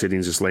dog sitting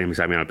is just laying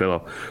beside me on a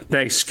pillow.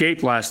 They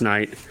escaped last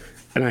night,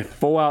 and I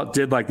full out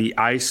did like the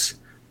ice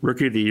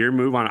rookie of the year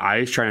move on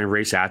ice, trying to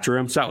race after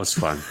him. So that was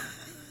fun.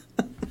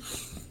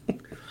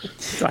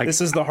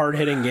 This is the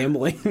hard-hitting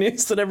gambling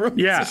news that everyone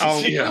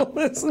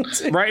listens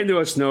to. Right into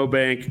a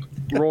snowbank,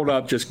 rolled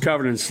up, just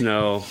covered in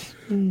snow,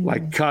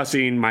 like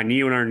cussing. My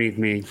knee went underneath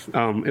me.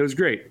 It was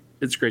great.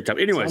 It's a great time.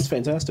 Anyways, sounds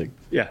fantastic.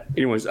 Yeah.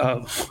 Anyways,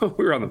 we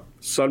were on the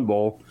Sun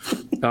Bowl.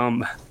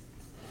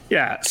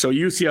 Yeah. So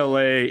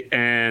UCLA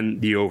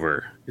and the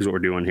over is what we're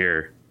doing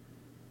here.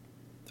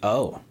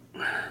 Oh.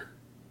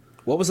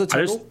 What was the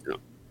total?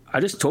 I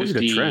just told you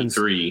the trends.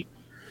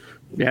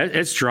 Yeah,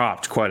 it's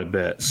dropped quite a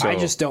bit. So I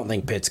just don't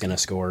think Pitt's going to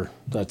score.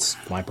 That's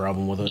my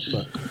problem with it.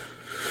 But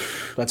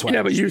that's why.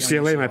 Yeah, but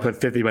UCLA might put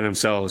 50 by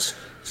themselves.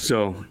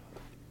 So.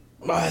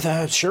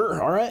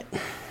 Sure. All right.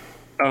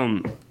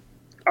 All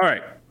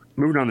right.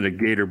 Moving on to the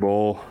Gator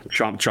Bowl.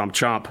 Chomp, chomp,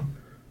 chomp.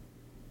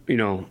 You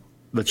know,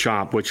 the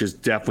chomp, which is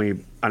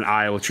definitely an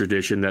Iowa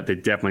tradition that they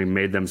definitely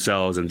made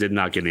themselves and did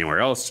not get anywhere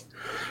else.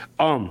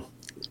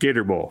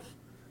 Gator Bowl.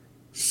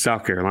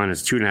 South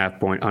Carolina's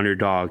 2.5-point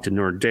underdog to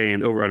Notre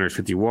Dame. Over under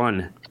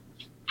 51.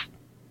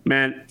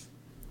 Man,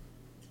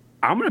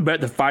 I'm going to bet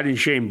the Fighting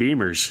Shane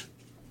Beamers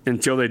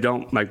until they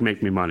don't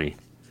make me money.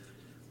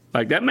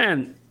 Like, that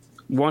man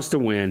wants to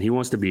win. He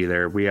wants to be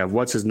there. We have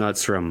what's his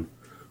nuts from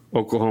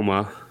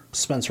Oklahoma.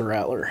 Spencer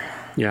Rattler.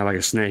 Yeah, like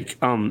a snake.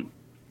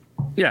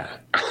 Yeah.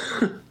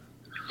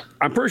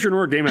 I'm pretty sure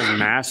Notre Dame has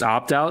mass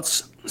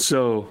opt-outs,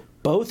 so...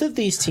 Both of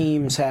these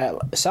teams have...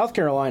 South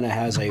Carolina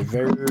has a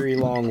very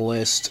long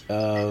list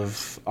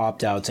of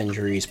opt-outs,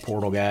 injuries,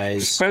 portal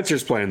guys.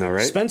 Spencer's playing, though,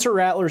 right? Spencer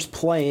Rattler's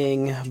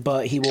playing,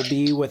 but he will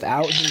be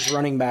without his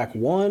running back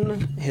 1.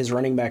 His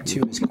running back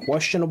 2 is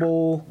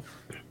questionable.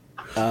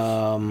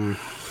 They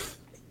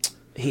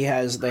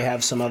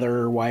have some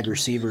other wide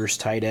receivers,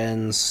 tight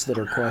ends that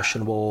are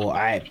questionable.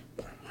 I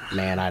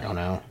don't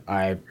know.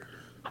 I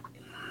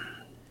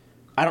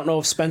don't know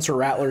if Spencer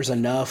Rattler's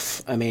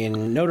enough. I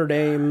mean, Notre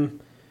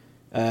Dame...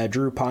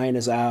 Drew Pine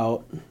is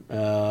out.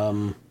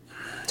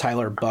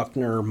 Tyler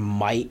Buckner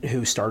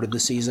who started the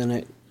season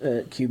at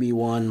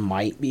QB1,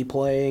 might be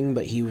playing,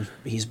 but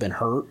he's been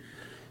hurt.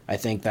 I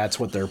think that's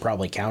what they're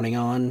probably counting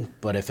on.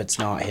 But if it's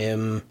not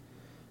him,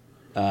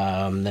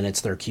 then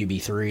it's their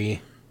QB3.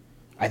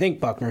 I think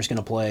Buckner's going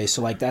to play,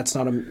 so that's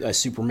not a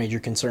super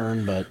major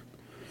concern. But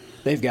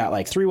they've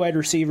got 3 wide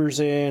receivers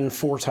in,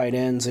 4 tight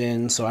ends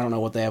in, so I don't know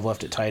what they have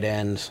left at tight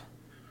end.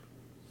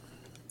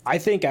 I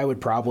think I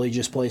would probably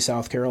just play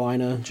South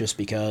Carolina just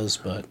because,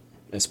 but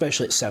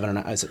especially at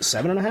 7.5. Is it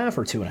 7.5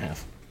 or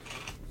 2.5?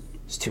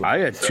 It's 2.5. I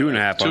had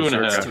 2.5.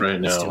 2.5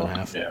 right now.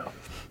 2.5. Yeah.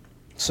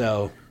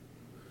 So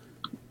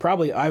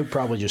I would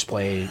probably just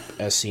play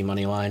SC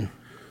money line.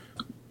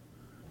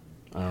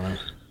 I don't know.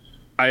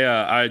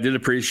 I did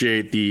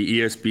appreciate the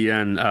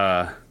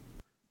ESPN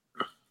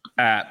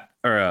app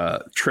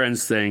or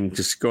trends thing.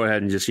 Just go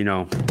ahead and just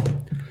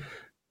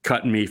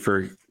cutting me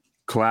for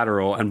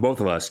collateral, and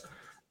both of us.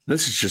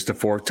 This is just the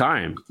 4th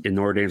time in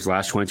Notre Dame's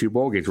last 22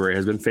 bowl games where it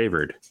has been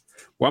favored.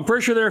 Well, I'm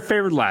pretty sure they were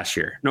favored last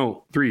year.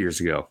 No, 3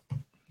 years ago.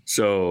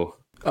 So.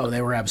 Oh,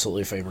 they were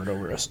absolutely favored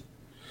over us.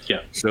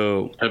 Yeah.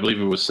 So. I believe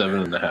it was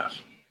 7.5.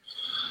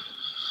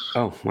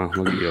 Oh, well,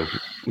 look at you.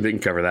 We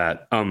didn't cover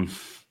that.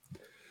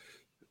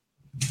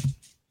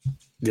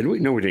 Did we?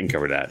 No, we didn't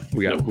cover that.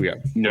 We got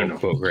no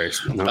boat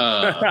race. No.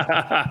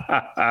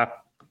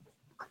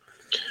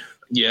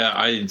 Yeah,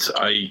 I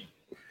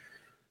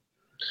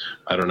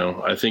don't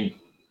know. I think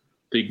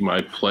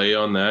my play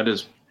on that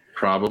is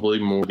probably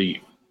more the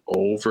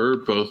over.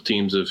 Both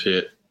teams have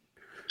hit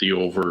the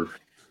over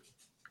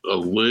a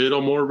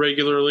little more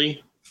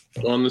regularly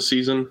on the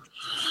season.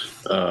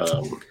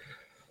 And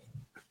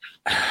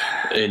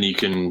you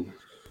can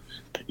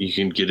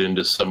get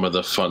into some of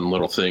the fun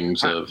little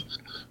things of,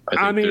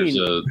 I think there's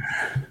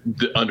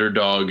the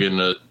underdog in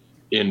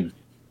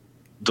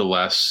the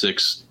last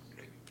 6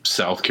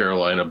 South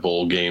Carolina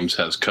bowl games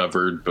has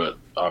covered, but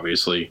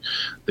obviously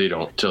they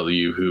don't tell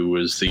you who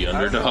was the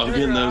underdog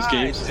in those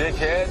games.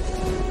 Dickhead.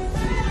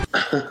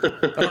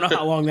 I don't know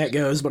how long that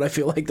goes, but I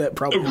feel like that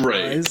probably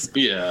right.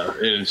 Yeah,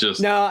 and it's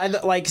just man,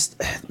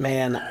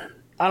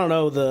 I don't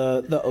know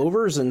the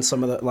overs and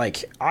some of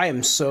the I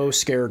am so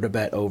scared to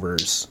bet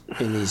overs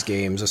in these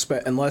games,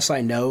 unless I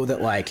know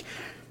that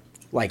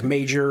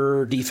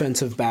major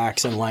defensive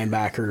backs and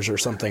linebackers or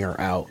something are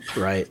out,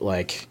 right?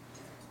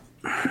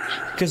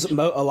 Because a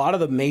lot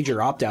of the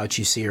major opt-outs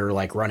you see are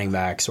running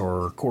backs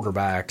or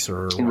quarterbacks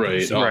or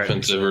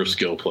offensive or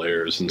skill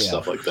players and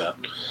stuff like that.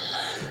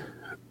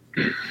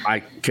 I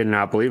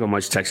cannot believe how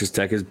much Texas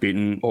Tech is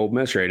beating Ole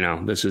Miss right now.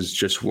 This is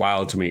just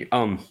wild to me.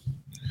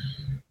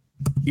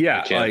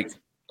 Yeah, I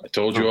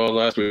told you all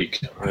last week.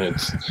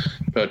 It's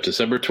about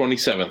December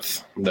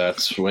 27th.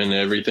 That's when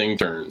everything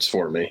turns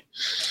for me.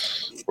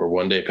 We're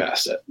one day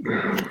past it.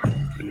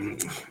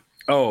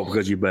 Oh,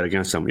 because you bet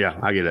against them. Yeah,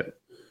 I get it.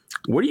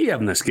 What do you have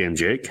in this game,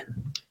 Jake?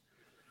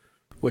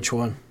 Which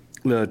one?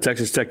 The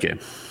Texas Tech game.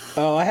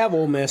 Oh, I have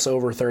Ole Miss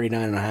over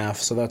 39.5,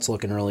 so that's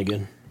looking really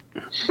good.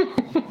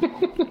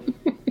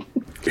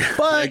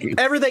 But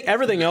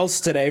everything else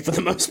today, for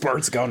the most part,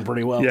 has gone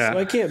pretty well. Yeah. So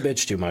I can't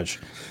bitch too much.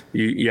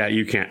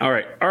 You can't. All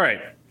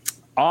right.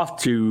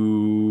 Off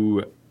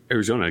to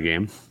Arizona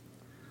game.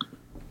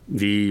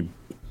 The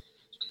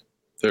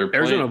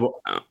Arizona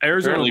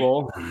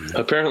Bowl.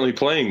 Apparently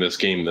playing this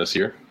game this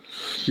year.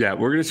 Yeah,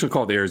 we're just gonna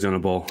call it the Arizona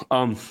Bowl.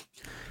 I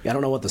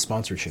don't know what the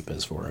sponsorship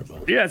is for it,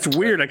 but yeah, it's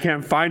weird. I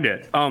can't find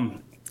it. I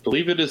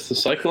believe it is the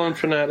Cyclone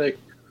Fanatic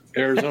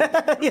Arizona.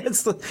 Yeah,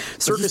 it's the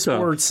Circus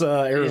Sports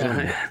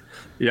Arizona.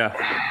 Yeah.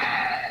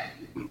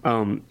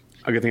 I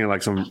could think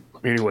of some.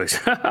 Anyways,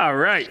 all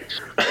right.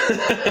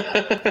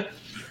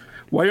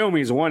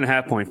 Wyoming is a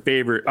 1.5 point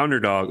favorite.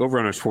 Underdog. Over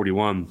under is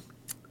 41.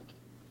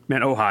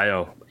 Man,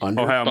 Ohio.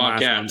 Under? Ohio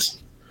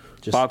Bobcats.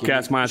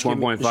 Bobcats minus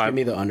 1.5. Just give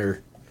me the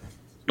under.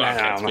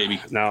 Bobcats,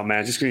 baby. No,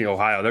 man, just give me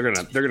Ohio. They're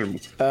gonna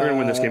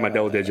win this game by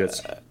double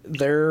digits.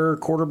 Their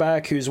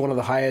quarterback, who's one of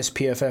the highest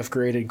PFF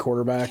graded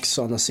quarterbacks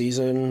on the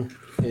season,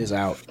 is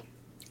out.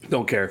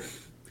 Don't care.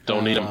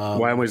 Don't need them.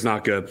 Wyoming's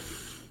not good.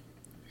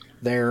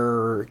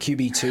 Their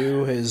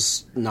QB2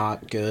 is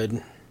not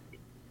good.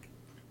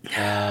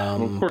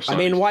 Of course I not.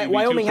 mean, It's QB2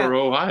 Wyoming for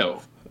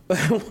Ohio.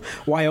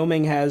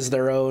 Wyoming has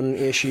their own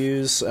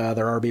issues.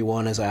 Their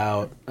RB1 is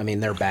out. I mean,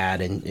 they're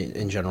bad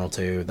in general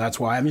too. That's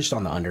why I'm just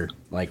on the under.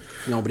 Like,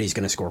 nobody's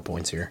going to score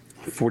points here.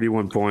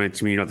 41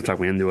 points. I mean, you don't have to talk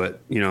me into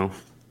it. You know.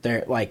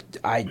 They're like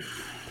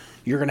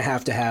You're going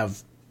to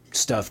have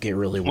stuff get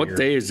really weird. What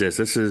day is this?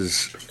 This is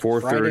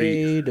 4:30.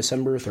 Friday,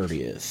 December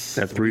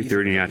 30th. At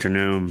 3:30 in the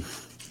afternoon.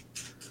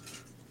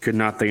 Could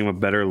not think of a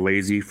better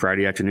lazy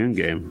Friday afternoon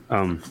game.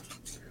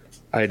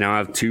 I now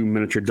have 2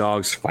 miniature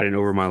dogs fighting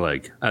over my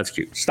leg. That's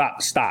cute. Stop.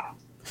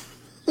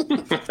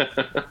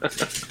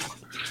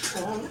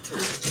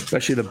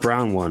 Especially the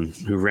brown one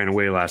who ran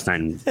away last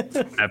night and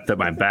effed up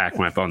my back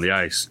when I fell on the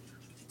ice.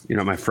 You're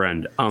not my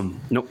friend.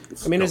 Nope.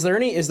 I mean, is there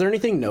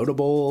anything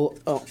notable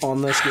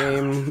on this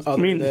game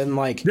other than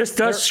like this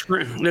does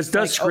scream?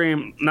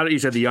 Now that you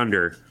said the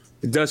under,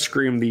 it does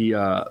scream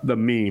the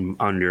meme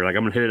under. Like,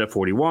 I'm gonna hit it at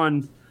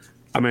 41.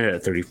 I'm gonna hit it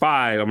at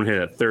 35. I'm gonna hit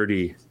it at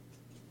 30.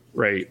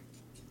 Right.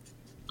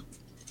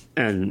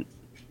 And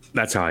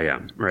that's how I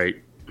am, right?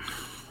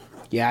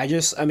 Yeah,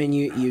 I mean,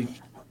 you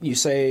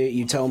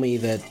tell me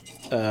that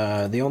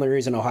the only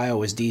reason Ohio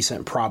was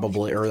decent,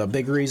 probably, or the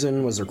big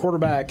reason, was their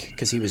quarterback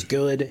because he was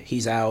good.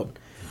 He's out.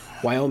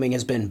 Wyoming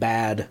has been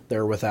bad.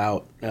 They're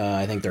without,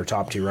 I think, their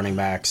top 2 running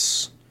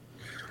backs.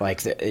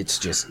 Like, it's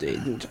just,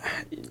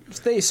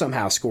 if they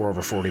somehow score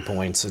over 40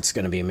 points, it's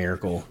going to be a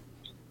miracle.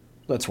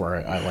 That's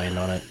where I land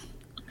on it.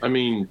 I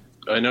mean,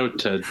 I know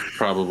Ted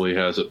probably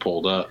has it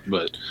pulled up,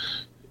 but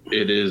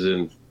it is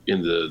in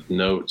the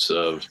notes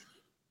of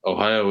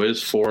Ohio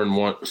is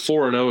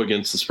 4-0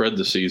 against the spread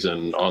this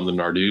season on the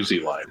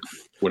Narduzzi line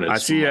when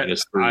it's -3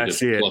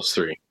 to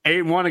 +3.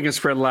 8-1 against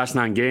spread the last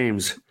 9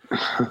 games.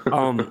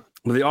 But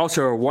they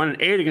also are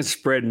 1-8 against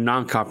spread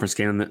non-conference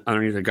game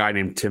underneath a guy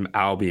named Tim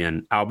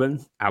Albin.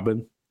 Albin? I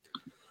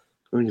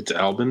think it's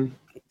Albin.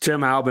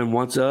 Tim Albin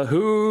wants a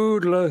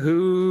hoodla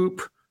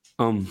hoop.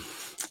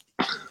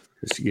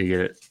 You get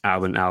it,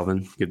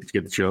 Alvin. Get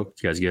the joke.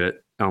 You guys get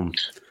it.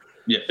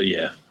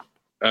 Yeah.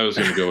 I was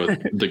going to go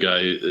with the guy.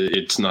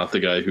 It's not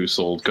the guy who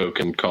sold coke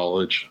in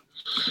college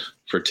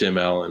for Tim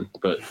Allen,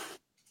 but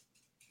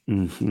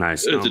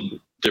nice. It's a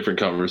different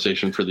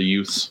conversation for the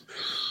youths.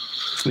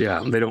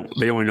 Yeah, they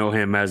only know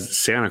him as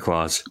Santa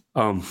Claus.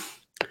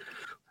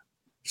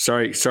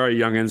 Sorry,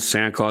 youngins.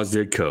 Santa Claus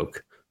did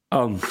coke.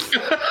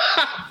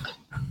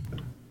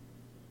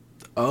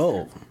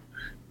 Oh.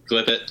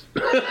 Clip it.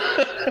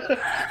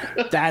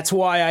 That's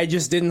why I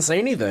just didn't say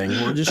anything.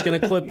 We're just going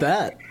to clip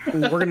that.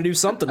 We're going to do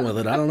something with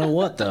it. I don't know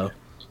what, though.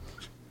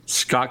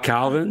 Scott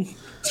Calvin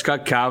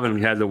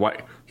had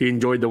he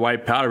enjoyed the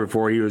white powder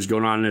before he was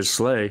going on in his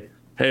sleigh.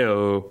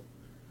 Hey-oh.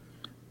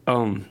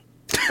 I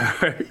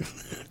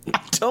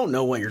don't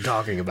know what you're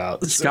talking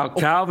about. Scott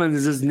Calvin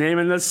is his name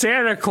in the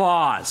Santa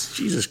Claus.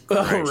 Jesus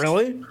Christ. Oh,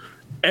 really?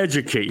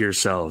 Educate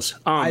yourselves.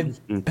 I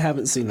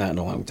haven't seen that in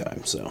a long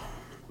time, so.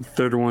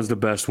 Third one's the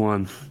best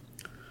one.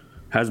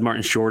 Has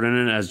Martin Short in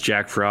it as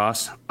Jack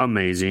Frost.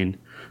 Amazing.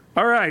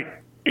 All right.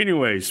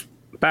 Anyways,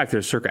 back to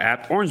the Circa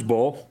app. Orange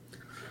Bowl.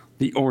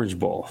 The Orange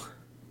Bowl.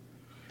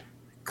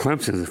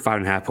 Clemson is a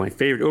 5.5 point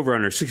favorite. Over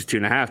under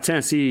 62.5.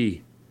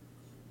 Tennessee.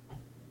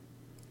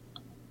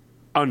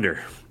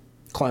 Under.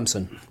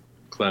 Clemson.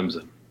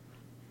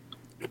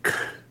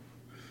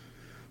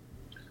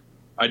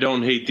 I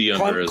don't hate the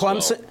under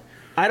Clemson.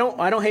 Well.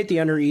 I don't hate the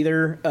under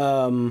either.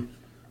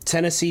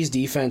 Tennessee's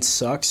defense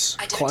sucks.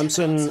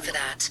 Clemson.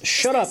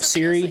 Shut up,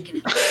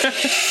 Siri.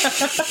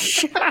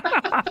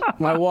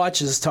 My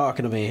watch is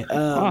talking to me.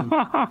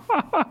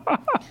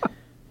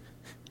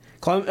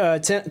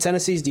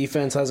 Tennessee's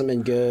defense hasn't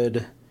been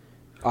good.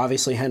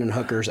 Obviously, Hendon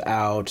Hooker's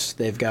out.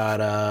 They've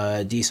got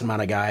a decent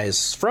amount of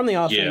guys from the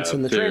offense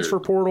in the transfer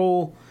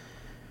portal.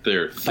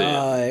 They're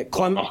thin.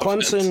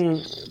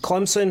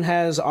 Clemson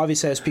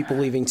has people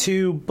leaving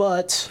too,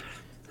 but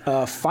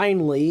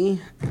finally,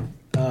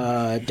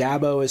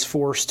 Dabo is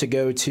forced to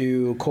go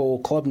to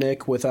Cole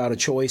Klubnik without a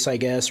choice, I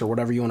guess, or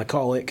whatever you want to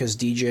call it, because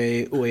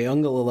DJ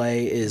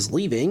Uiagalelei is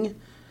leaving.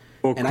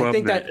 Cole Klubnik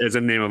think that is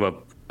the name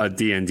of a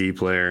D&D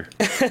player,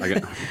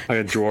 like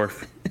a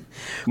dwarf.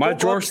 My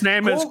dwarf's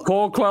name is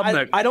Cole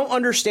Klubnik. I don't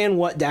understand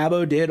what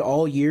Dabo did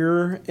all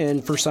year,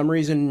 and for some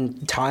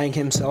reason tying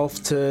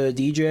himself to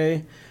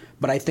DJ.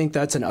 But I think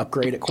that's an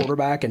upgrade at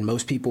quarterback, and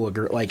most people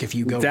agree. Like, if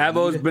you go,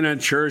 Dabo's been in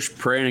church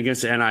praying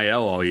against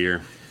NIL all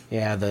year.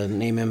 Yeah, the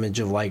name,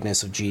 image, of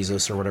likeness of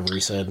Jesus, or whatever he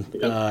said.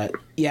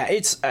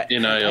 It's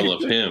NIL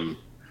of him.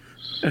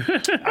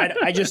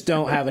 I just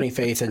don't have any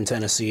faith in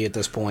Tennessee at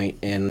this point,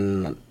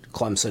 and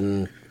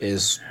Clemson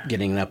is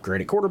getting an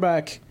upgrade at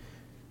quarterback.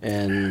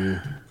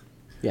 And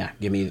yeah,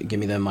 give me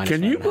them minus.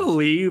 Can you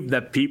believe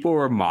that people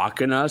were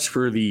mocking us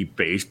for the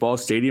baseball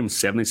stadium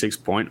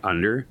 76-point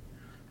under?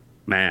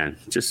 Man,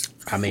 just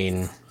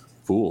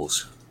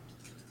fools.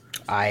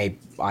 I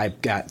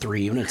got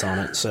 3 units on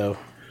it, so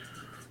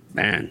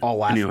man, I'll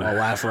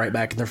laugh right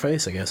back in their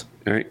face, I guess.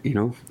 All right,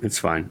 it's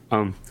fine.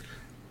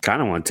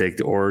 Kind of want to take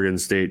the Oregon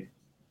State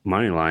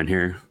money line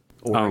here.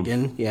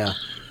 Oregon, yeah,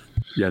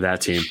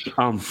 that team.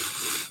 All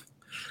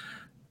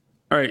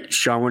right,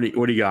 Sean, what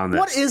do you got on this?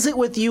 What is it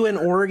with you in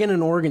Oregon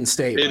and Oregon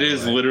State? It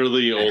is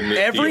literally only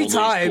every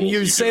time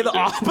you say the do.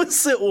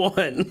 opposite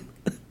one.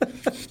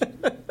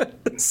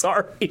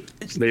 Sorry.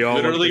 They all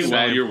literally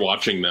while you're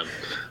watching them.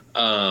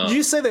 Did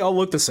you say they all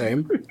look the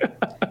same?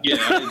 Yeah.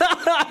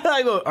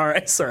 I go, all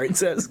right, sorry,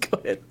 Says, go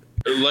ahead.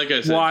 Like I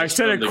said, well, I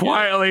said it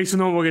quietly so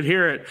no one could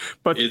hear it.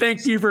 But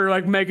thank you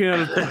for making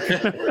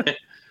it.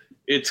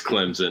 It's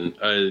Clemson.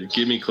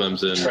 Give me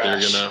Clemson.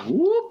 Trash. They're gonna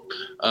whoop.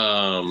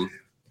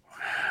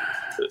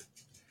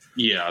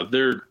 Yeah,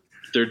 they're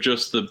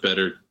just the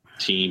better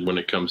team when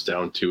it comes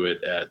down to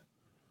it at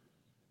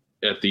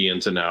the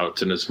ins and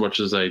outs. And as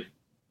much as a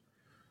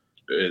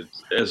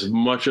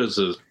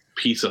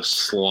piece of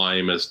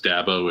slime as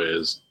Dabo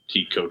is,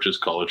 he coaches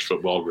college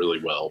football really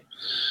well,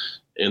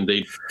 and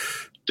they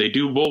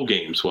do bowl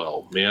games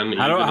well, man.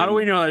 How do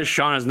we know that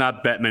Sean has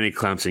not bet many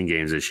Clemson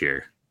games this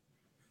year?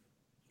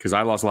 Because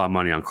I lost a lot of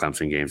money on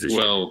Clemson games this year.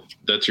 Well,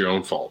 that's your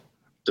own fault.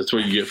 That's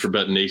what you get for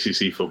betting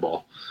ACC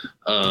football.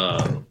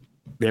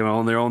 They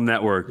own their own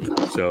network,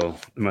 so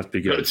it must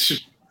be good.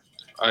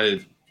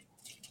 I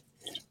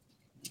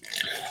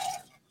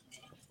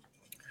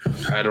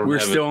don't. We are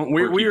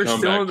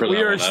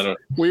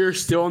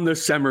still in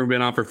December. We've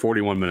been on for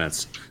 41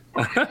 minutes.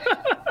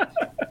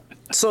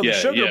 So the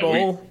Sugar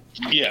Bowl.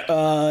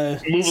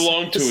 Move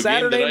along to a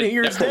Saturday game that I New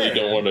Year's definitely Day.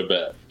 don't want to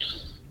bet.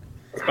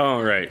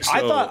 Oh, right. So,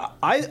 I thought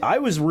I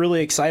was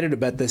really excited to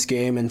bet this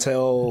game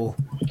until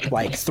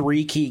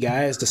 3 key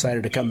guys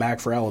decided to come back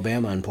for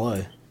Alabama and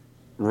play.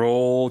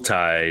 Roll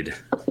Tide.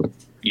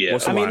 Yeah,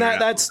 What's the I mean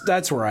line at?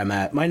 that's where I'm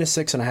at.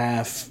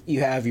 -6.5. You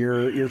have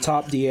your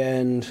top D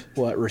end,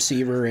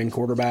 receiver and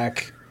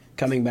quarterback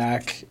coming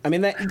back. I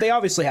mean they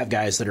obviously have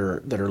guys that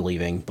are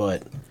leaving,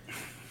 but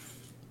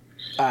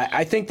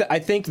I think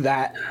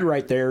that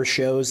right there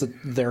shows that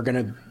they're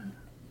gonna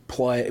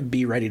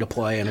be ready to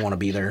play and want to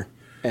be there,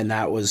 and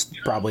that was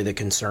probably the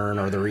concern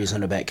or the reason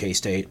to bet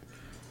K-State.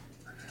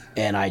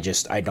 And I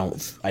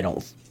don't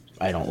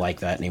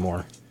like that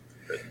anymore.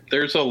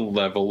 There's a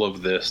level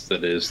of this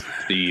that is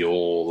the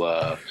old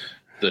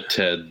the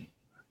Ted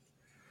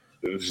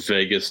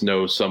Vegas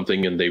knows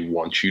something and they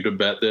want you to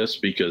bet this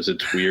because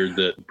it's weird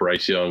that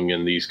Bryce Young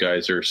and these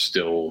guys are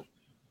still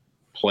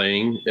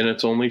playing and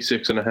it's only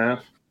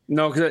 6.5.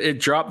 No, because it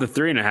dropped to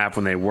 3.5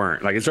 when they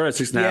weren't. It started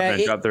at 6.5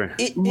 and it dropped there.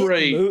 It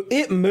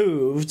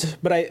moved,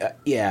 but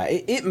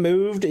it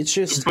moved. It's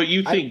just. But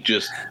you think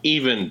just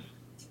even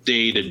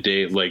day to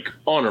day,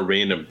 on a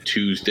random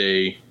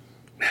Tuesday.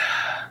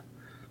 I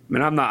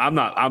mean, I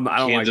don't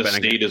Kansas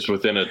like State is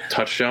within a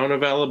touchdown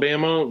of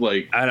Alabama.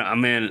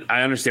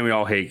 I understand we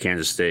all hate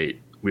Kansas State.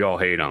 We all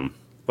hate them.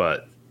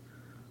 But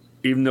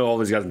even though all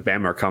these guys in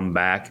Bama are coming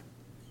back,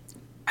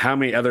 how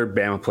many other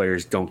Bama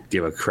players don't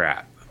give a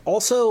crap?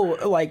 Also,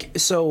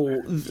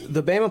 so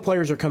the Bama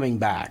players are coming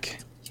back.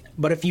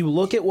 But if you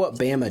look at what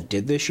Bama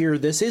did this year,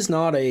 this is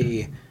not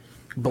a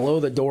blow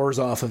the doors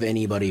off of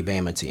anybody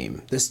Bama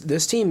team.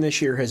 This team this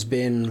year has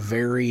been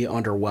very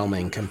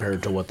underwhelming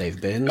compared to what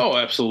they've been. Oh,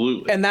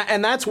 absolutely. And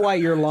that's why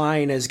your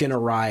line is going to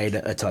ride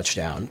a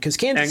touchdown, because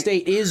Kansas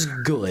State is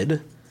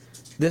good.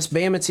 This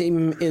Bama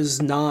team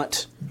is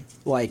not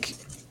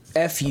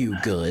FU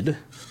good.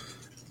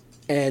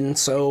 And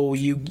so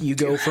you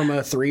go from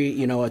a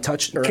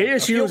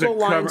field goal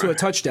line to a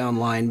touchdown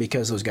line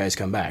because those guys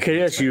come back.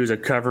 KSU is a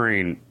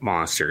covering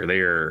monster. They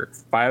are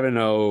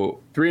 5-0,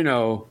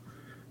 3-0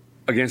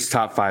 against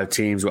top 5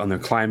 teams when they're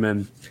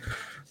climbing.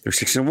 They're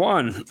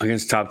 6-1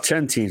 against top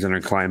 10 teams when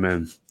they're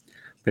climbing.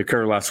 They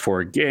covered the last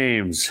 4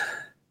 games.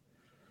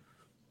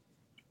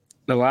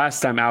 The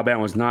last time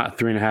Alabama was not a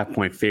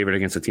 3.5-point favorite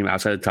against a team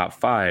outside the top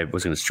 5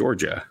 was against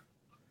Georgia.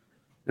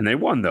 And they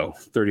won, though,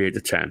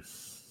 38-10.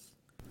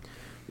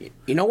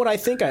 You know what I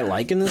think I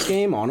like in this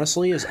game,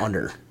 honestly, is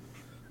under.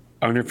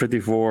 Under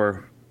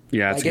 54.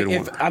 Yeah, it's a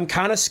good one. I'm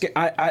kind of scared.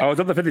 It's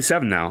up to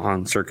 57 now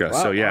on Circa.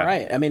 Well, so, yeah. All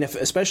right. I mean,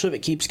 especially if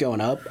it keeps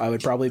going up, I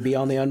would probably be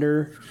on the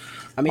under.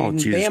 I mean,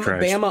 Jesus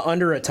Christ. Bama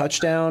under a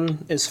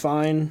touchdown is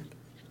fine.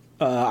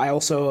 I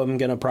also am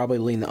going to probably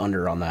lean the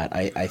under on that.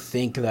 I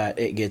think that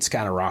it gets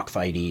kind of rock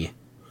fighty.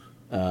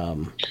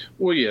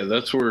 Well, yeah,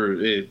 that's where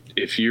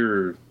if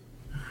you're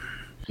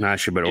I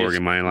should bet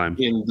Oregon money line.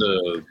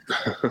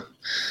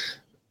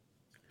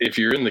 If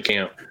you're in the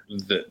camp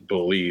that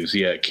believes,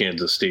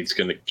 Kansas State's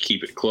going to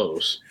keep it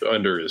close,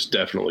 under is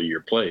definitely your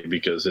play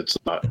because it's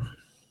not.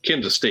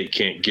 Kansas State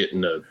can't get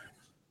in a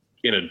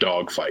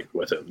dogfight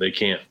with them. They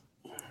can't.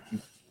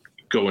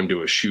 go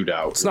into a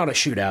shootout. It's not a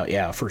shootout,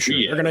 yeah, for sure.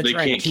 Yeah, They're going to they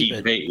try can't and keep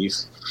it.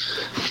 pace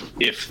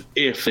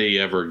if they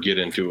ever get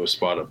into a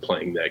spot of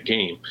playing that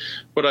game.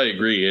 But I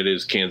agree, it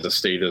is Kansas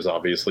State is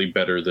obviously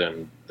better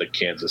than the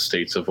Kansas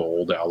States of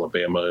old.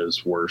 Alabama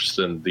is worse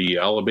than the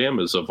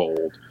Alabamas of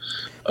old.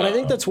 But I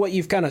think that's what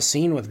you've kind of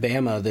seen with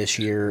Bama this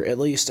year, at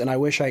least. And I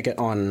wish I could,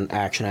 on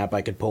Action App,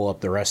 I could pull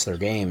up the rest of their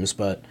games.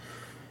 But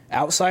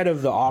outside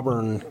of the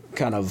Auburn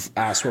kind of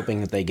ass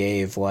whooping that they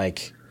gave,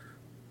 like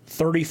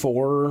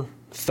 34,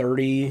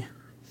 30,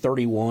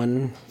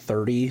 31,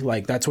 30,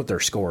 like that's what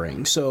they're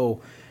scoring.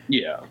 So,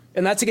 Yeah.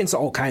 and that's against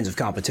all kinds of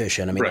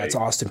competition. I mean, Right. that's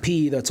Austin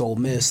Peay, that's Ole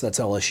Miss, that's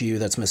LSU,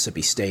 that's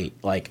Mississippi State.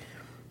 Like,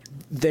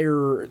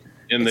 they're.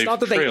 And they've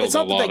trailed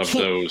a lot of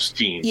those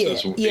teams and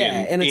it's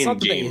in not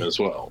that game as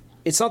well.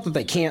 It's not that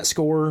they can't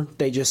score.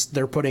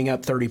 They're putting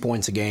up 30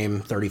 points a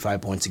game,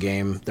 35 points a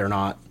game. They're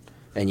not.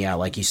 And yeah,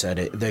 like you said,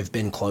 they've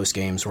been close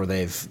games where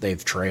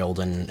they've trailed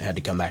and had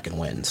to come back and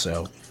win.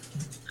 So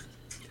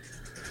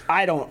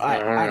I don't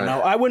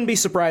know. I wouldn't be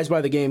surprised by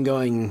the game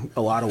going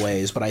a lot of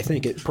ways, but I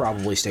think it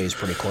probably stays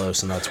pretty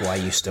close, and that's why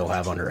you still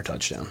have under a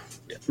touchdown.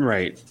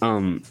 Right.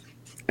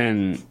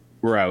 And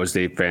we're Iowa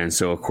State fans,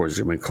 so of course it's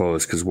gonna be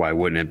close. Because why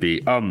wouldn't it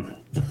be?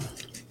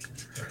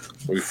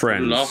 We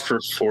Friends. put it off for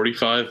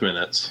 45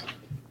 minutes.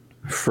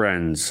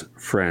 Friends.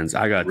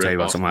 I gotta tell you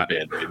about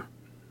something.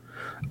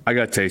 I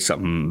gotta tell you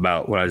something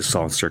about what I just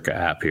saw on Circa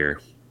app here.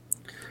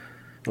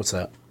 What's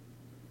that?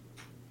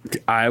 The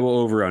Iowa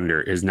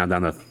over/under is now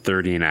down to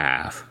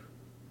 30.5.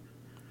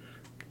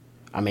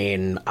 I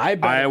mean, I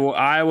bet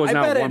Iowa's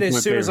now it 1 as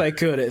point soon as favorite. I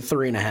could at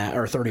 3.5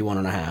 or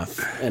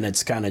 31.5, and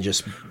it's kind of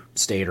just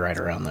stayed right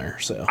around there.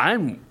 So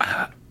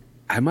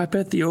I might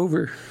bet the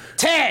over.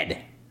 Ted,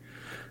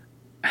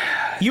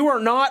 you are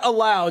not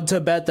allowed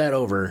to bet that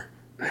over.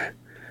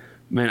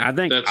 Man, I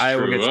think That's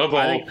Iowa true. gets. Of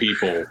I all think,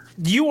 people,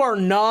 You are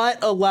not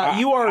allowed.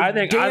 You are I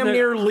think- damn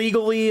near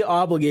legally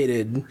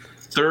obligated.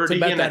 30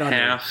 bet and that a under.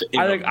 half in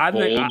a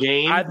bowl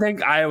game. I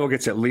think Iowa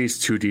gets at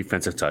least 2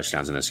 defensive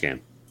touchdowns in this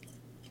game.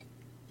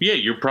 Yeah,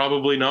 you're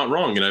probably not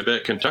wrong. And I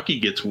bet Kentucky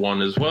gets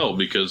one as well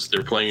because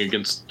they're playing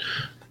against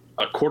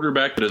a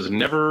quarterback that has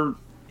never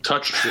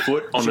touched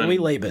foot on Joey a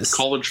Labus.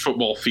 college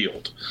football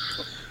field.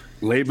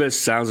 Labus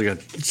sounds like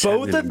a.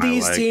 Both of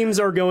these teams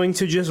are going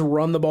to just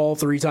run the ball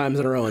 3 times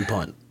in a row and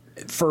punt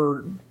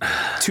for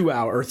 2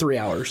 hours or 3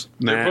 hours.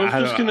 They're both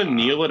just going to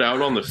kneel it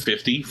out on the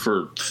 50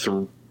 for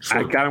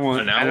I kind of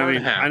want an hour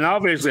and a half. And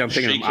obviously, I'm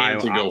thinking Shake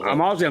hands and go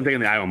home. I'm thinking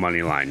the Iowa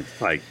money line.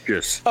 Like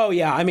just Oh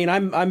yeah, I mean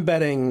I'm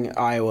betting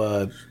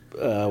Iowa.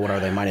 What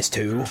are they,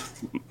 -2?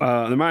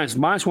 the minus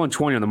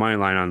 120 on the money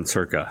line on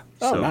Circa.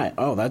 Oh, So, nice.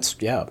 Oh, that's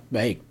yeah.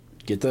 Hey,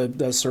 get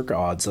the Circa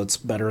odds. That's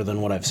better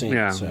than what I've seen.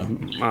 Yeah. So.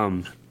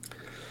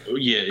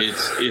 Yeah,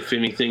 it's if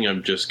anything,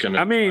 I'm just going to.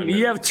 I mean,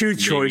 you have 2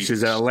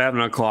 choices at 11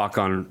 o'clock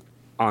on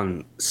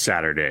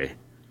Saturday.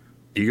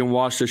 You can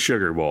watch the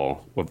Sugar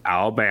Bowl with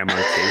Alabama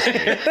and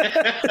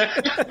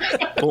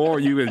K-State. Or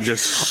you can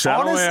just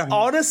settle in.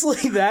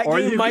 Honestly, that Or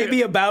game you might can-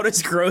 be about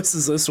as gross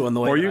as this one.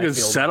 The way Or that you I can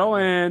feel settle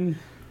about it. in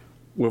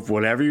with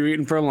whatever you're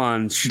eating for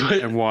lunch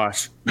and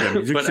watch the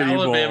Music But City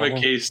Alabama Bowl.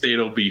 K-State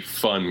will be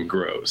fun,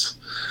 gross.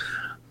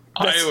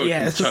 Iowa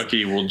it's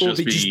Kentucky will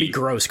just be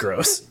gross.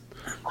 gross.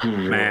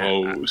 You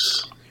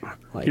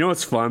know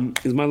what's fun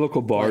is my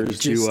local bars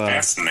do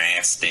That's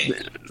nasty.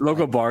 That's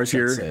local bars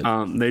here. it.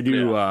 They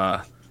do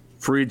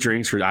free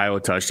drinks for Iowa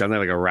touchdown. They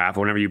have like a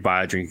raffle. Whenever you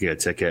buy a drink, you get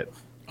a ticket.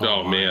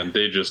 Oh man,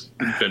 they just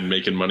been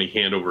making money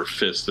hand over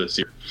fist this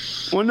year.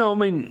 Well, no, I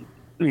mean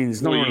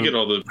it's no Well, one. you get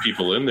all the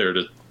people in there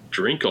to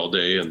drink all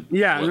day, and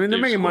Yeah, I mean they're they've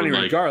making money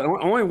scored, like, regardless.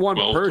 Only one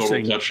 12 person.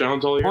 total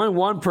touchdowns all year. Only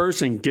one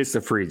person gets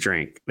the free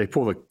drink. They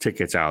pull the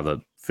tickets out of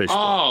the fish bowl.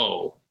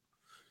 Oh,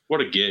 what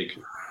a gig!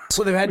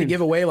 So they've had to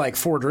give away like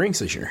 4 drinks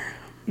this year.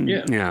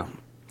 Yeah,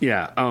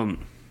 Yeah.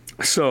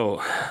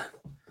 So,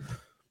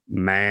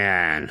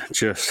 man,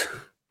 just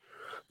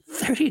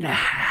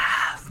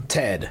 30.5.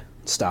 Ted,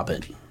 stop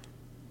it.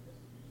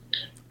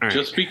 All right.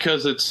 just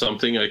because it's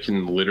something I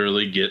can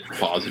literally get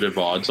positive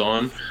odds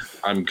on,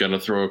 I'm gonna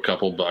throw a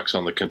couple bucks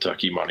on the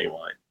Kentucky money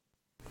line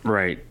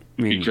Right.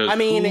 because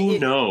who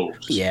knows?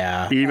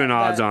 Yeah. Even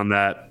odds on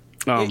that.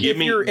 Give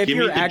me if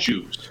you're the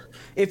juice.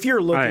 If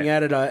you're looking Right.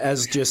 at it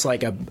as just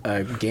like a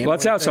game,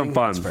 Let's have some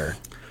fun.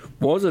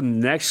 What was the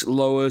next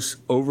lowest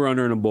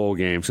over/under in a bowl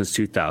game since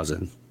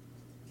 2000?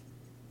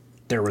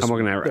 There was. I'm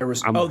looking at it. There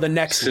was. I'm- the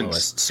next Since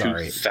lowest.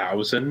 Sorry,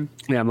 2000.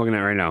 Yeah, I'm looking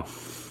at it right now.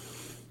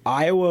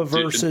 Iowa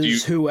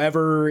versus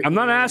whoever. I'm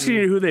not asking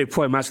you who they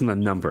play. I'm asking the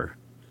number.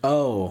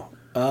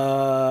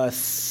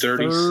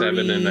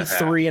 37 and a half.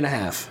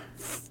 3.5.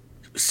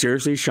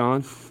 Seriously,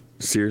 Sean?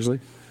 Seriously?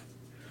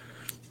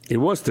 It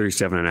was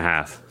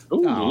 37.5.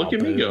 Ooh, Oh, look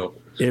at me boo. go.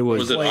 It was.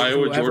 Was it Play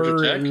Iowa, whoever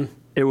Georgia Tech? and-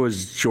 It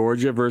was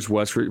Georgia versus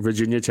West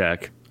Virginia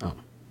Tech. Oh.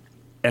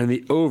 And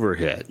the over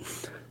hit.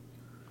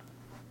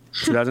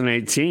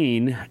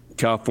 2018,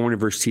 California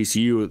versus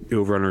TCU, the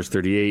over-under is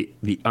 38.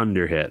 The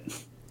under hit.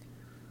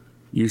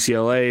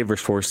 UCLA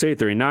versus Florida State,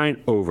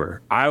 39,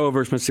 over. Iowa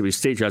versus Mississippi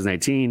State,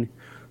 2019,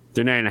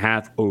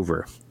 39.5,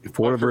 over. I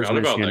Florida versus forgot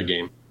about Michigan. that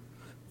game.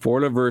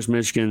 Florida versus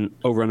Michigan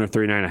over under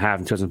 39.5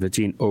 in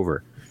 2015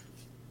 over.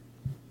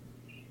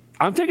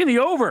 I'm taking the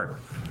over.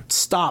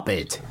 Stop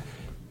it.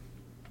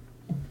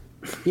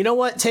 You know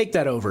what? Take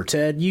that over,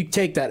 Ted. You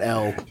take that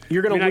L.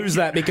 You're going to lose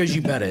that because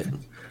you bet it.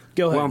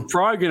 Go ahead. Well, I'm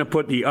probably going to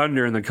put the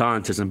under in the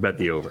contest and bet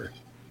the over.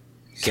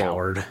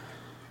 Coward.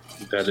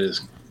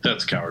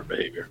 That's coward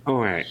behavior. All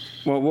right.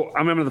 Well,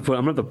 I'm going to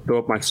throw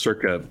up my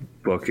Circa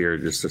book here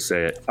just to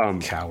say it.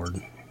 Coward.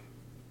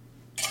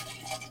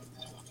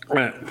 All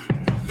right.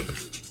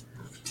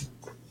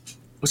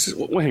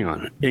 Hang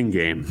on. In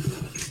game.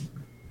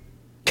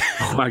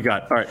 Oh my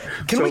God! All right,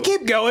 can we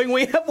keep going?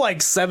 We have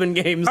like 7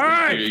 games. All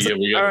right, Yeah,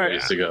 we got a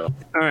ways to go.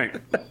 All right,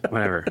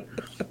 whatever.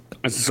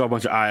 That's just a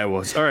bunch of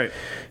Iowas. All right,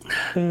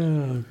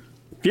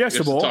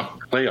 Fiesta Bowl.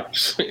 Talk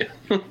playoffs.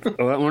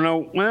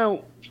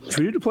 Well, should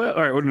we do the playoffs?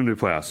 All right, we're gonna do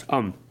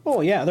playoffs.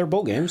 Oh yeah, they're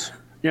bowl games.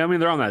 Yeah, I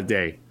mean they're on that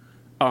day.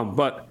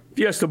 But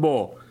Fiesta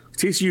Bowl,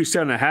 TCU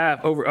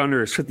 7.5 over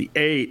under is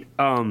 58.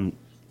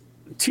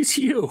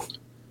 TCU,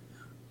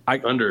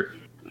 Under.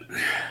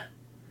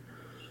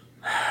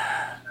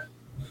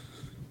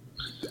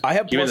 I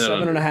have plus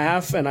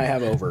 7.5, and I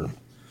have over.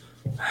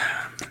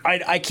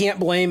 I can't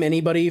blame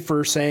anybody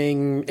for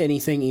saying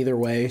anything either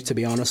way, to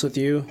be honest with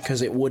you,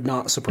 because it would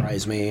not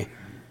surprise me.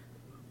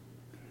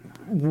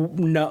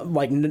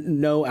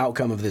 No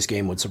outcome of this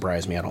game would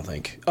surprise me, I don't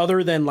think.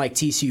 Other than like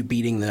TCU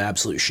beating the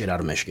absolute shit out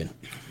of Michigan.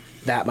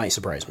 That might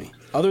surprise me.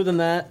 Other than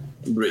that,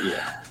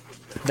 Yeah.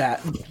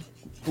 that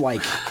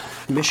like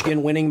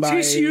Michigan winning by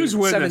TCU's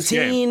winning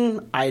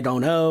 17, I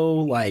don't know.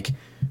 Like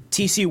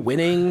TCU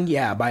winning,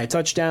 yeah, by a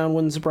touchdown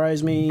wouldn't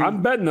surprise me.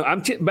 I'm betting the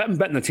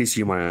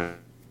TCU money.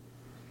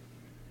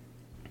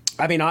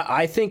 I mean,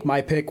 I think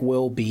my pick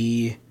will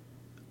be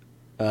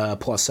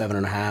plus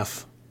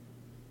 7.5.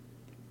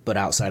 But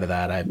outside of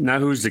that, Now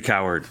who's the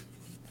coward?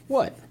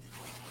 What?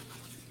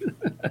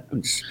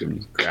 I'm just giving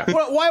you crap.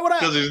 Why would I?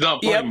 Because he's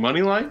not playing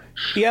money line?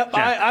 Yep,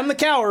 Yeah. I'm the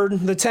coward,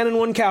 the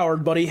 10-1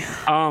 coward, buddy.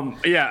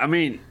 Yeah, I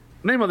mean,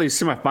 name of the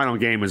semifinal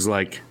game is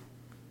like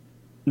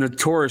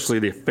notoriously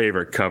the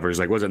favorite covers.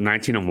 Like, was it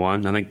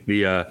 19-1? I think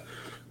the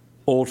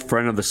old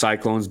friend of the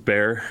Cyclones,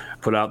 Bear,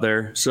 put out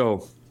there.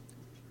 So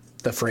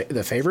The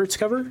favorites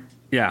cover?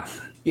 yeah,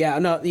 Yeah,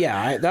 no,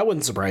 yeah, that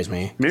wouldn't surprise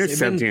me. Maybe it's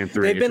 17-3.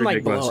 They've been It's like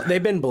ridiculous.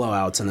 they've been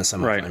blowouts in the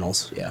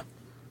semifinals. Yeah.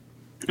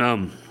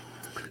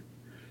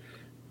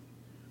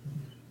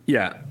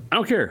 Yeah, I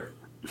don't care.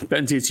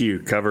 Betting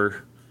TCU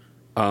cover.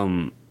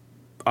 I'm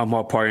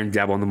all party and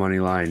dab on the money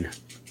line.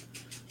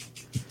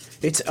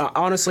 It's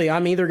honestly,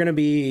 I'm either going to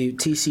be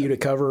TCU to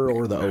cover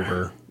or the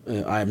over.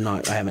 I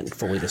haven't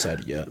fully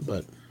decided yet,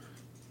 but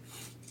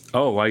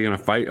Oh, why are you gonna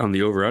fight on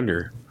the over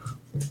under?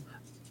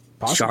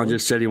 possibly. Sean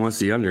just said he wants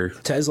the under.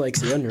 Tez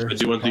likes the under. I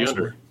do want the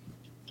Possibly. under.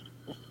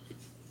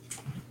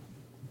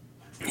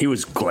 He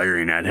was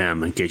glaring at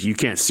him. In case you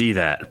can't see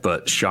that,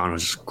 but Sean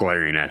was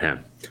glaring at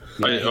him.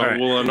 right.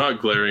 Well, I'm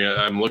not glaring.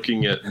 I'm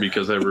looking at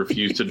because I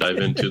refuse to dive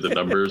into the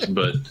numbers,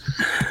 but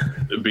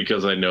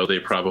because I know they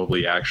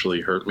probably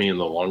actually hurt me in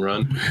the long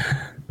run.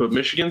 But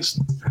Michigan's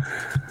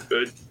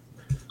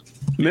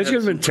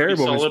Michigan's been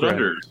terrible. in the Solid spread.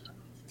 under.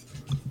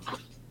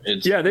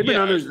 Yeah, they've been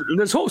under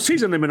this whole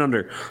season. They've been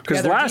under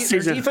because Yeah, last their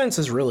season, defense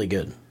is really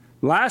good.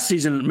 last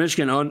season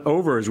Michigan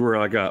overs were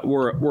like a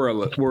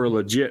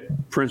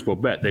legit principal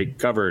bet. They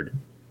covered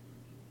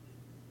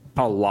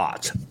a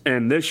lot,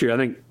 and this year I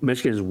think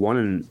Michigan's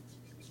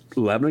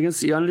 1-11 against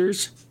the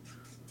unders.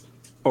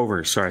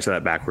 Over. Sorry, I said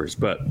that backwards,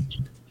 but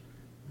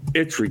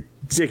it's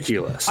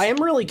ridiculous. I am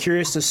really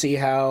curious to see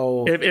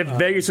how. If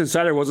Vegas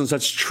Insider wasn't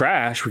such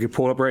trash, we could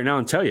pull it up right now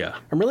and tell you.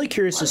 I'm really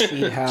curious to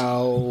see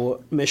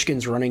how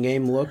Michigan's running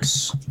game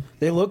looks.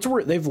 They've looked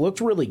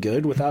really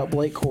good without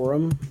Blake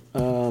Corum,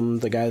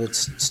 the guy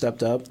that's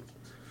stepped up.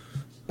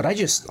 But I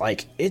just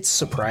it's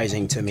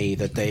surprising to me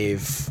that they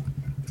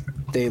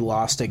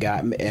lost a guy,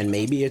 and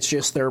maybe it's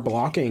just their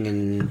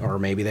blocking, or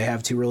maybe they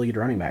have 2 really good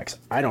running backs.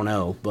 I don't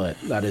know, but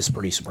that is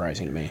pretty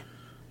surprising to me.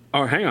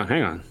 Oh, hang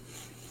on.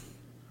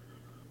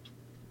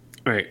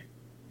 All right,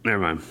 never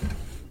mind.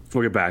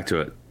 We'll get back to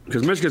it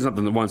because Michigan's not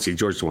the 1 seed.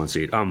 Georgia's the 1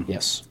 seed.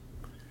 Yes,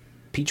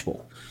 Peach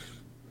Bowl.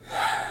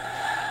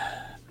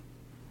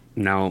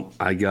 Now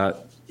I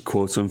got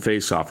quotes on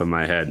face off in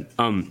my head.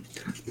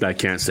 That I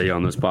can't say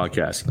on this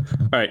podcast.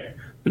 All right.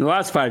 In the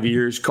last 5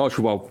 years, college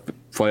football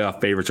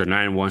playoff favorites are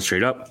 9-1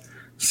 straight up,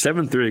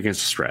 7-3 against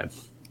the spread.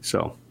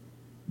 So,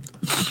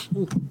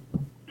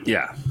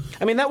 yeah.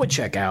 I mean, that would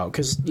check out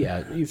because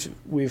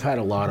we've had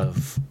a lot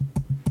of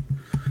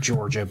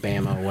Georgia,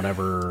 Bama,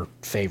 whatever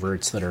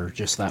favorites that are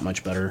just that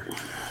much better.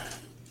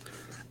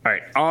 All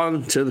right,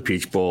 on to the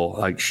Peach Bowl.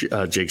 Like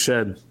Jake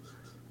said,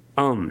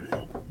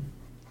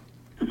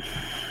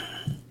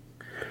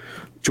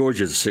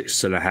 Georgia's a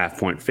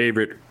 6.5-point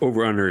favorite.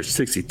 Over under is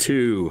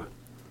 62.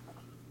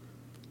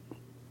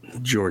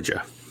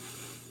 Georgia.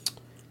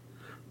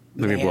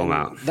 Let me blow them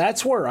out.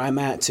 That's where I'm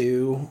at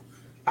too.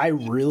 I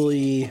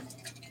really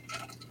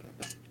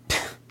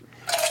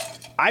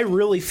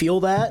feel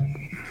that,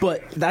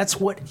 but that's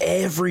what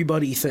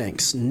everybody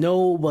thinks.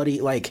 Nobody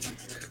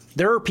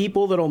there are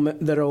people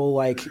that'll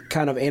like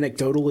kind of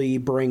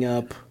anecdotally bring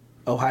up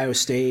Ohio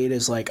State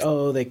as like,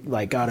 oh, they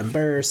like got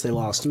embarrassed, they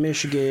lost to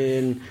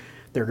Michigan,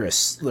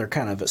 they're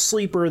kind of a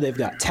sleeper, they've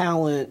got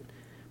talent,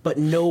 but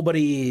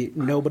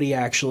nobody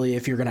actually,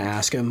 if you're going to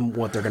ask them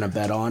what they're going to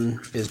bet on,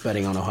 is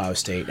betting on Ohio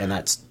State, and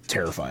that's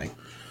terrifying.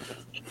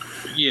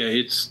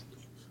 Yeah,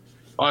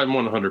 I'm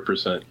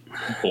 100%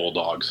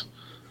 Bulldogs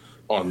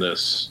on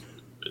this.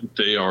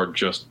 They are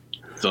just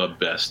the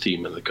best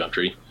team in the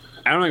country.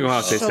 I don't think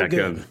Ohio State's that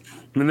good.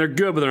 I mean, they're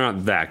good, but they're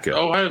not that good.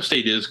 Ohio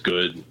State is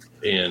good,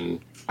 and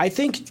I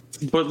think.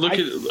 But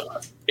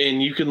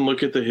and you can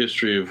look at the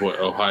history of what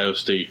Ohio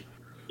State,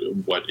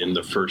 in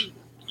the first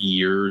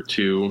year or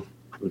two,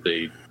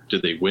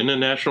 did they win a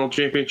national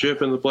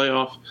championship in the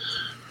playoff?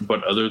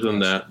 But other than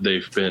that,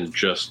 they've been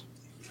just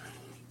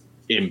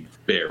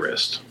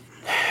embarrassed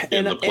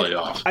in the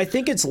playoff. And I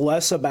think it's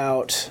less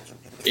about.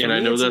 And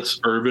I know that's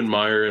Urban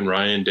Meyer and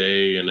Ryan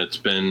Day, and it's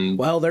been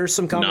there's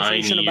some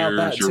conversation 9 about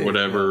that years or too.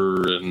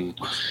 whatever,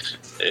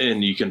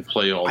 and you can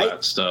play all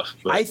that stuff.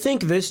 But I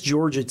think this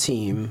Georgia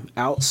team,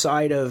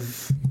 outside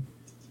of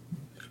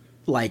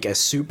like a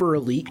super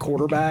elite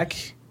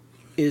quarterback,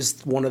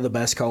 is one of the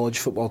best college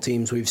football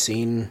teams we've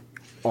seen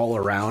all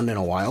around in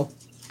a while.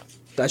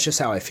 That's just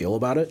how I feel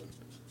about it.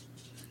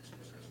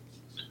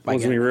 It's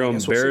going to be real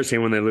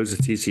embarrassing when they lose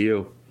to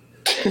TCU.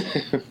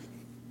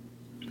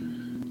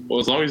 Well,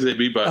 as long as they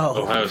beat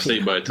Ohio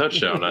State by a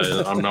touchdown,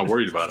 I'm not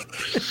worried about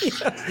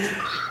it.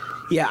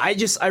 Yeah,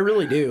 I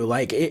really do.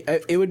 Like,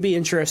 it would be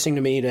interesting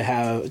to me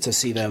to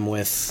see them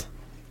with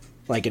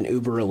like an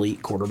uber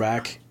elite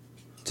quarterback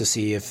to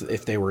see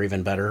if they were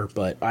even better.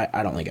 But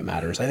I don't think it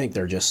matters. I think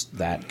they're just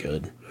that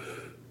good.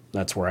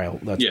 That's where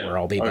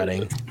I'll be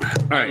betting.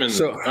 I'm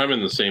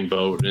in the same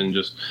boat,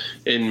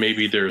 and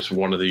maybe there's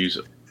one of these,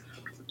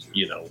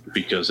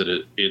 because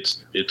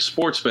it's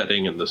sports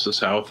betting, and this is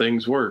how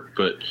things work.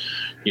 But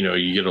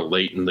you get a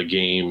late in the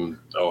game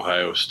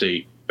Ohio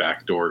State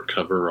backdoor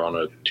cover on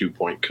a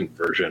 2-point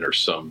conversion or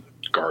some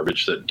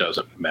garbage that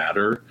doesn't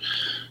matter.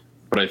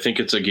 But I think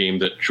it's a game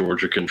that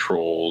Georgia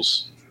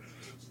controls,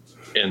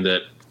 and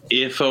that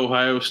if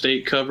Ohio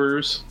State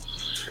covers,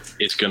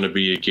 it's going to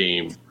be a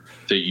game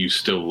that you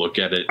still look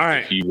at it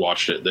if you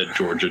watched it, that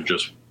Georgia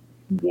just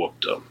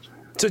whooped them.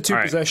 It's a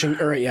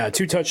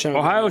two touchdown.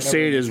 Ohio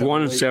State is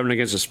 1-7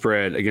 against the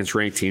spread against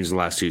ranked teams in the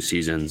last 2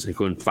 seasons,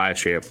 including 5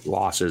 straight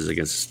losses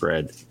against the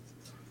spread.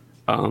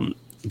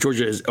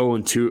 Georgia is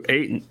 0-2,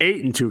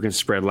 8-2 against the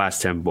spread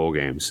last 10 bowl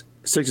games,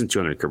 6-2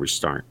 under Kirby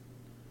Smart.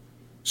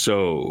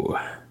 So,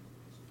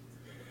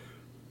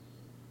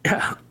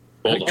 yeah,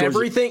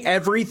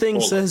 everything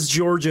says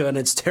Georgia, and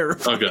it's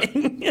terrifying.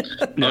 Okay.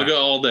 I'll go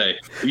all day.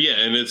 Yeah,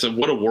 and it's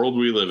what a world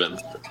we live in.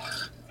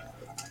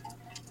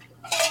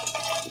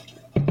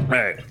 All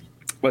right,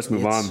 let's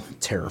move on.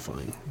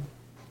 Terrifying.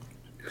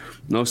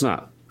 No, it's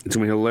not. It's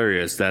gonna be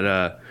hilarious.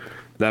 That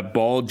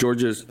ball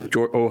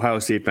Ohio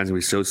State fans will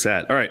be so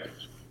sad. All right.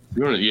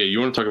 You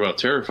want to talk about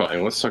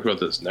terrifying? Let's talk about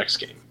this next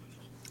game.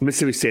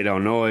 Mississippi State,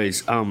 Illinois.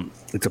 It's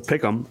a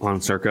pick'em on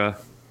Circa.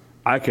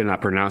 I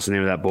cannot pronounce the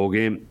name of that bowl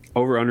game.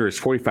 Over under is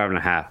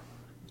 45.5.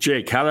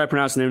 Jake, how did I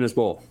pronounce the name of this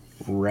bowl?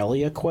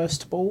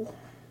 ReliaQuest Bowl.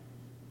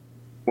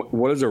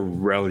 What is a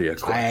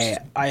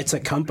ReliaQuest? It's a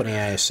company,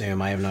 I assume.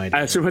 I have no idea.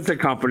 I assume it's a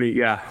company.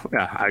 Yeah,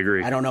 I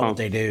agree. I don't know what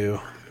they do.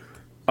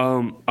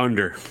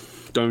 Under.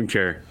 Don't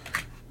care.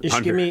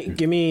 Just give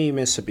me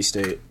Mississippi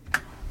State.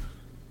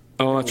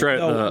 Oh, that's right.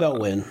 They'll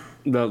win.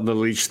 The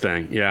Leach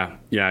thing. Yeah,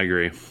 I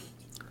agree.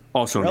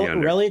 Also on the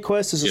under.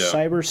 ReliaQuest is a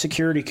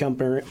cybersecurity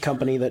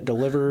company that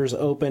delivers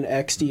open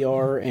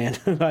XDR,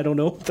 and I don't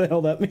know what the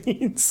hell that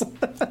means.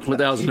 What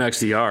the hell's an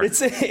XDR?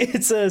 It's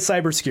a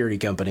cybersecurity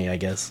company, I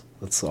guess.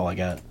 That's all I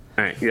got.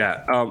 All right,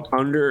 yeah.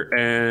 Under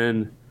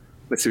and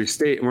Mississippi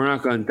State. We're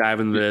not going to dive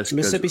into this.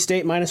 Mississippi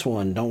State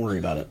 -1. Don't worry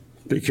about it.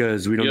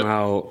 Because we don't know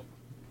how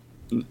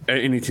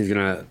any team's going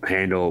to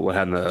handle what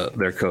happened to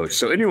their coach.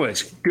 So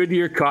anyways,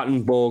 Goodyear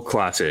Cotton Bowl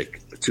Classic.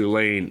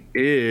 Tulane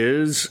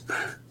is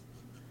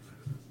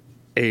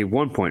a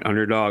 1-point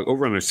underdog,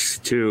 over under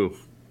 62.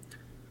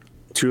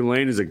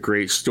 Tulane is a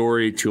great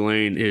story.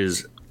 Tulane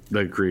is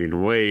the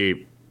green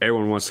wave.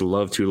 Everyone wants to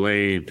love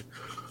Tulane.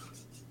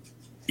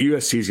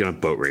 USC is going to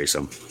boat race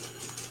them.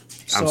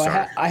 I'm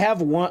sorry. I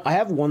have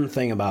one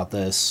thing about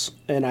this,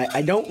 and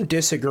I don't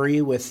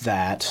disagree with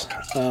that.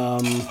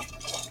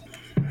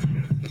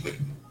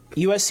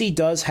 USC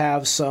does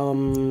have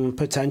some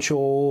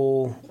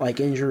potential like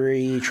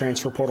injury,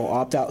 transfer portal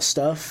opt-out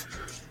stuff.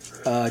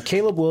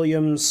 Caleb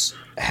Williams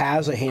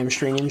has a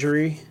hamstring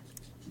injury.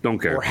 Don't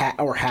care.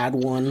 Or had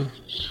one.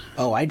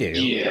 Oh, I do.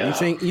 Yeah.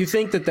 You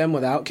think that them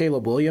without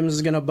Caleb Williams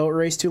is going to boat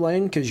race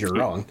Tulane? Because you're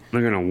wrong.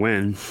 They're going to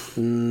win.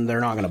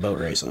 They're not going to boat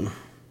race them.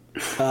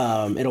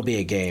 It'll be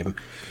a game.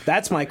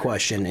 That's my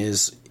question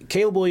is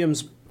Caleb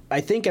Williams,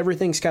 I think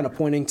everything's kind of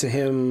pointing to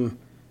him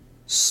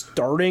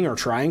starting or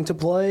trying to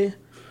play.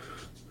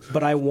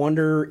 But I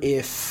wonder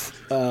if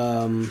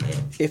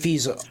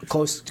he's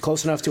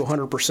close enough to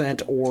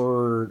 100%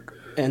 or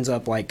ends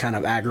up like kind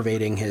of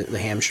aggravating the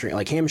hamstring.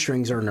 Like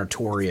hamstrings are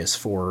notorious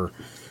for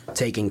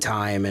taking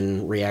time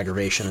and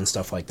re-aggravation and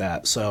stuff like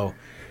that. So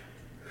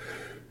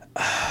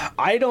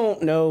I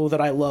don't know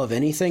that I love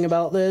anything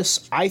about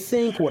this. I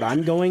think what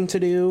I'm going to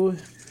do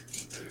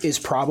is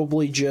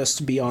probably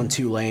just be on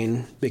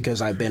Tulane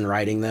because I've been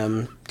riding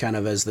them kind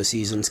of as the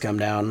seasons come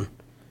down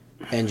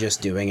and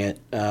just doing it.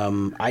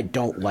 I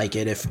don't like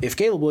it. If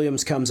Caleb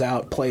Williams comes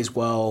out, plays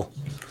well,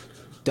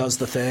 does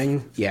the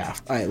thing, yeah,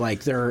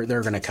 they're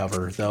going to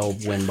cover. They'll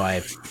win by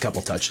a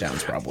couple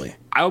touchdowns probably.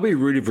 I'll be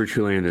rooting for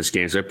Tulane in this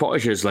game, so I probably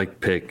should just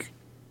pick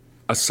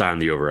a side on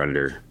the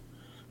over-under.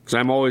 Because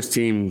I'm always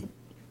team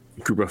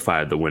Group of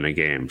 5 to win a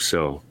game,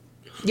 so...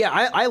 Yeah,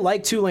 I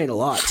like Tulane a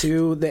lot,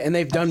 too, and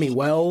they've done me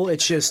well.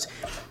 It's just,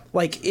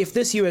 if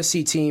this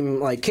USC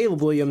team,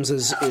 Caleb Williams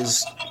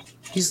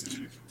he's,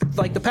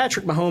 the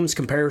Patrick Mahomes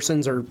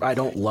comparisons I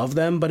don't love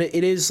them, but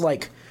it is,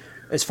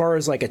 as far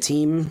as, a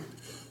team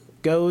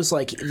goes,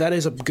 that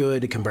is a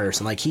good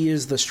comparison. He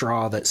is the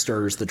straw that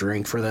stirs the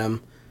drink for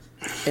them.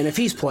 And if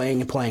he's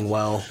playing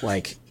well,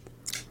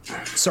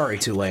 sorry,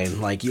 Tulane,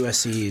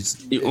 USC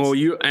is...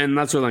 and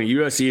that's what,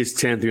 USC is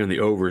 10-3 on the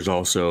overs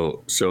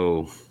also,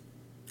 so...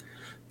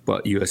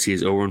 But USC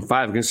is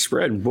 0-5 against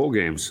spread in bowl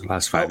games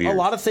last 5 years. A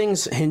lot of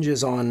things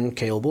hinges on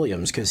Caleb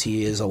Williams because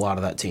he is a lot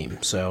of that team.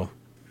 So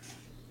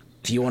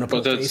if you want to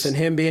put faith in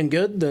him being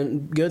good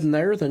in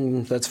there,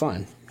 then that's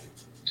fine.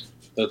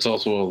 That's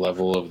also a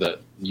level of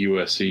that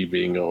USC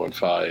being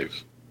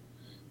 0-5.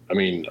 I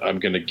mean, I'm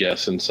going to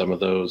guess in some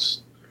of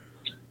those.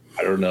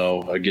 I don't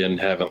know. Again,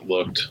 haven't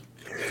looked.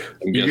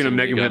 You're going to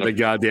make him hit the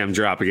goddamn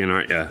drop again,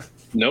 aren't you?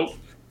 Nope.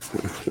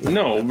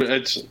 No, but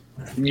it's...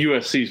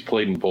 USC's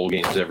played in bowl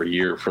games every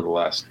year for the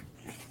last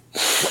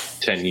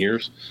 10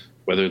 years,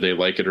 whether they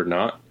like it or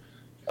not.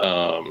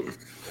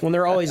 When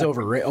they're always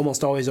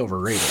almost always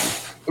overrated.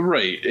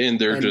 Right, and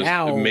they're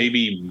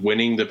maybe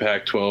winning the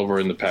Pac-12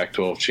 or in the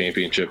Pac-12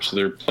 championship, so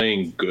they're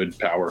playing good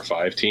Power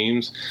 5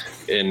 teams.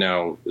 And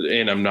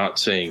I'm not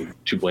saying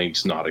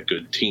Tulane's not a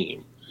good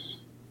team,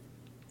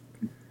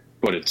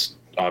 but it's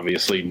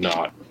obviously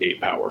not a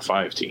Power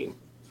 5 team.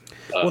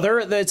 Well,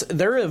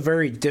 they're a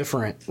very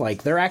different.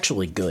 They're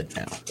actually good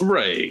now,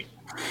 right?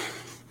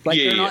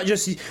 They're not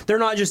just a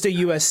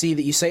USC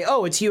that you say,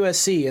 oh, it's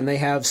USC, and they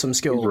have some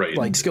skilled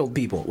skilled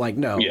people.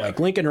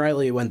 Lincoln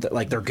Riley went.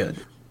 They're good.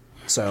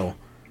 So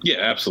yeah,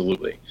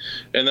 absolutely,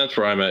 and that's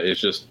where I'm at.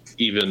 It's just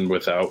even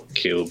without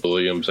Caleb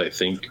Williams, I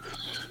think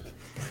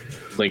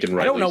Lincoln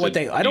Riley. I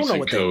don't know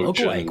what they look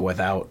like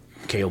without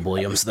Caleb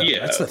Williams, though. Yeah.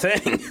 That's the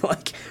thing.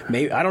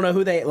 Maybe I don't know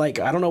who they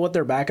I don't know what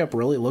their backup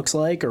really looks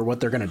like or what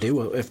they're going to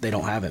do if they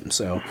don't have him.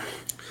 So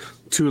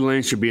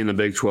Tulane should be in the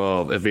Big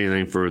 12, if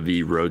anything, for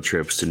the road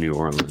trips to New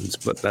Orleans,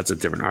 but that's a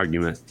different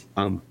argument.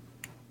 All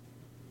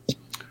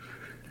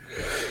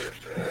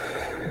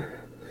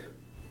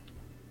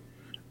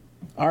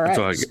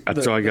right.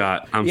 That's all I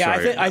got. I'm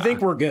sorry. I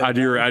think we're good. I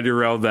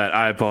derailed that.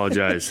 I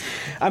apologize.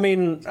 I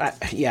mean, I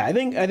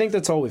think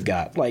that's all we've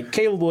got.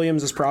 Caleb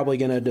Williams is probably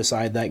going to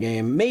decide that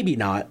game. Maybe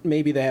not.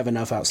 Maybe they have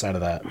enough outside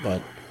of that.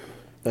 But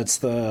that's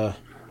the.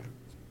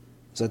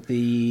 Is that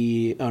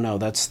the? Oh no,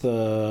 that's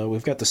the.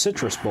 We've got the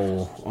Citrus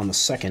Bowl on the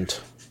 2nd.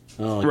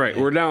 Oh, right.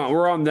 Yeah.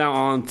 We're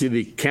on to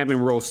the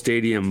Camping World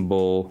Stadium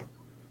Bowl.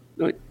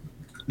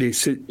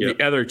 The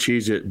other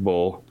Cheez-It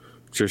Bowl.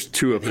 There's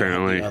two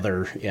apparently. The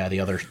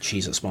other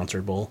Cheez-It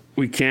sponsored bowl.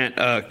 We can't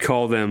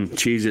call them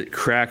Cheez-It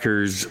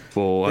Crackers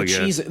Bowl, I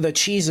guess. The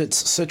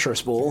Cheez-It's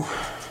Citrus Bowl.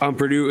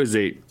 Purdue is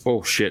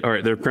oh shit. All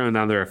right, they're apparently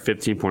down there a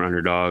 15-point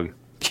underdog.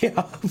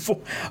 Yeah,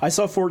 I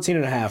saw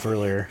 14.5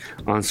 earlier.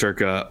 On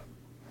Circa.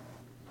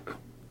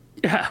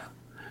 Yeah.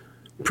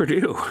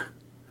 Purdue.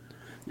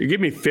 You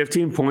give me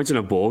 15 points in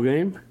a bowl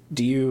game?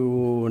 Do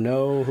you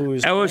know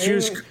who's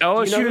LSU's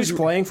playing? Do you know who's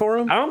playing for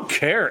him? I don't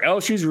care.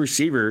 LSU's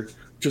receiver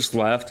just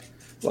left.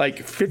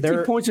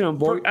 15 points in a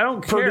bowl. I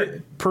don't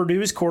care.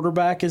 Purdue's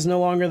quarterback is no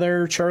longer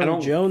there.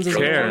 Charlie Jones is no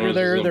longer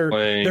there.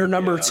 Their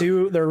number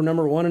 2, their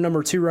number 1 and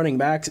number 2 running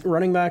backs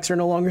are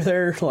no longer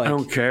there. I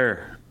don't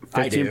care.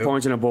 15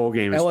 points in a bowl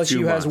game is LSU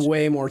too much. has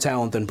way more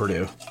talent than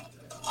Purdue.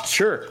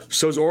 Sure.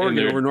 So is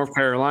Oregon over North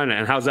Carolina.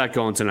 And how's that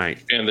going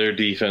tonight? And their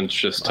defense,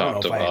 just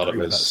top to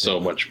bottom, is so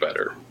much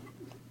better.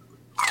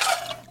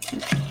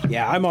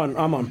 Yeah, I'm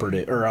on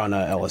Purdue or on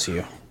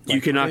LSU.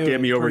 You cannot get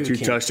me over 2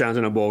 touchdowns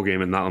in a bowl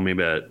game and not let me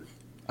bet.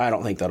 I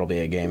don't think that'll be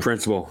a game.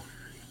 Principal.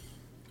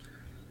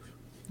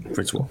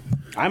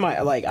 I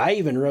might I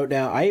even wrote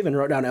down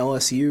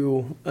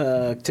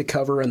LSU to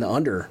cover in the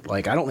under.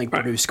 I don't think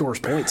Purdue scores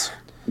points.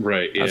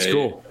 Right. Yeah, that's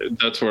cool.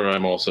 That's where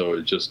I'm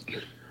also just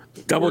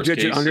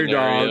double-digit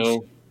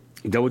underdogs.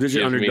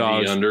 Double-digit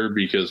underdogs. The under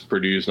because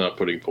Purdue's not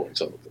putting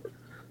points on the board.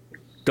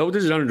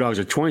 Double-digit underdogs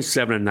are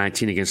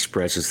 27-19 against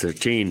spread since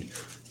 13,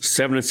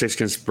 7-6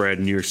 against spread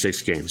in your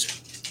 6 games.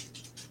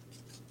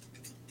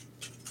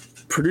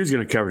 Purdue's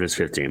going to cover this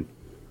 15.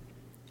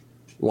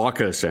 Lock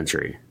of the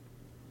century.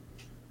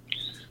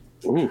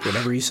 Ooh,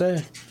 whatever you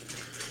say.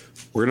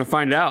 We're going to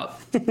find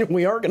out.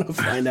 We are going to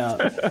find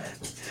out.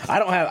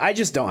 I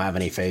just don't have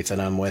any faith in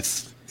them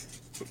with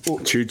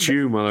Choo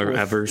choo, mother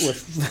effers.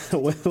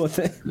 With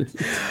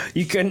it.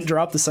 You couldn't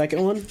drop the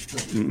second one?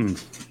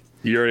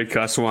 You already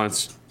cussed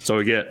once, so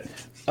we get.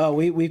 Oh,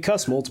 we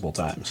cussed multiple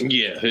times.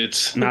 Yeah,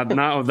 it's Not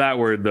with that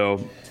word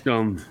though.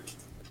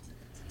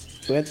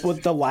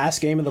 With the last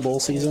game of the bowl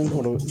season,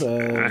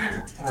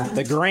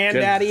 the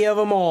granddaddy of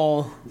them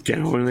all.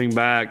 Can't hold anything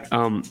back.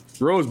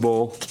 Rose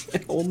Bowl.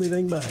 Only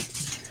thing back.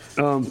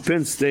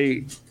 Penn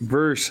State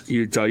versus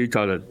Utah.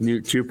 Utah, a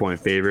new 2-point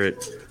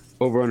favorite.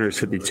 Over under is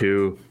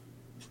 52.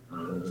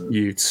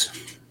 Utes.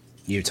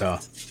 Utah.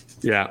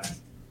 Yeah.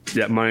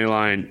 Money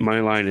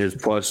line is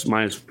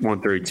minus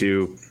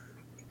 132.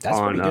 That's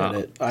on, pretty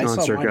good. I on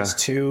saw Circa.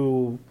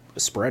 -2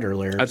 spread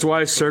earlier. That's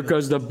why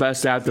Circa's the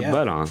best app to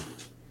bet on.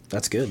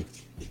 That's good.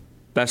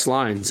 Best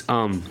lines.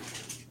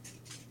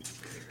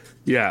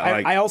 Yeah,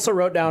 I also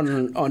wrote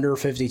down under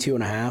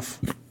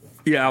 52.5.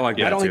 yeah, I like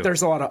that. I don't think too.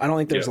 there's a lot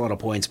of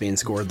points being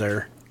scored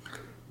there.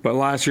 But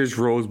last year's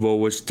Rose Bowl,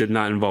 which did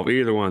not involve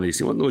either one of these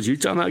teams, was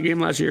Utah in that game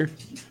last year?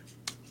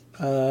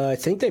 I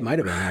think they might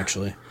have been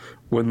actually.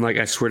 When,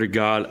 I swear to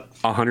God,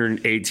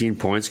 118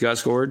 points got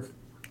scored.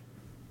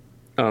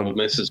 Ole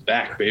Miss is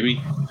back,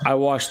 baby. I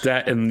watched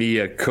that in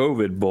the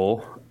COVID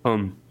Bowl.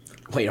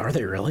 Wait, are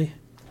they really?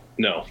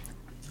 No,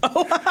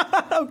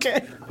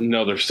 Okay.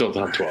 no, they're still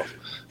down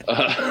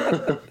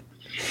 12.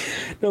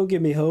 Don't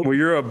give me hope. Well,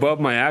 you're above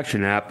my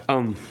action app.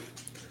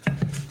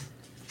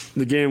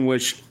 The game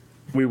which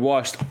we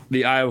watched,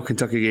 the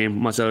Iowa-Kentucky game,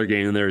 much other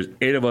game, and there's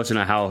 8 of us in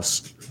a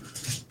house,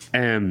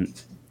 and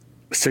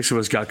 6 of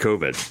us got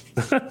COVID.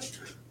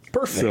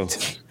 Perfect.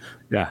 So,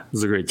 yeah, it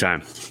was a great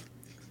time.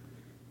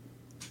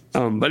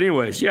 But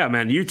anyways, yeah,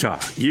 man, Utes,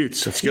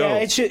 let's go. Yeah,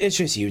 it's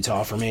just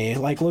Utah for me.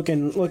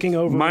 Looking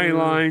over Money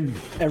line.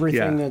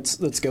 everything Yeah.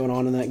 that's going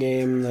on in that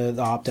game, the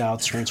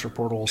opt-outs, transfer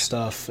portal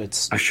stuff.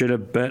 I should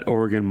have bet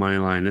Oregon money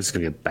line. This is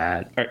gonna get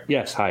bad. All right,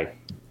 yes, hi.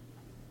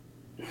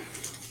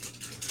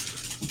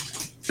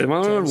 Am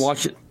I the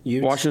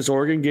one watching this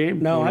Oregon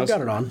game? No, I've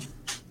got it on.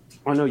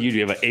 I know you do.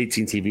 You have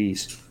 18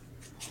 TVs.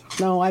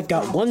 No, I've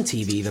got one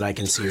TV that I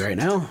can see right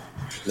now.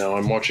 No,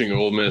 I'm watching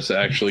Ole Miss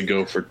actually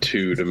go for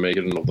 2 to make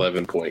it an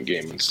 11-point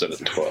game instead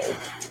of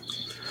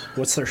 12.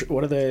 What's their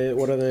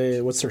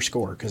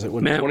score? Because it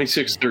would Man,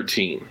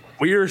 26-13.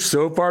 we are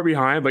so far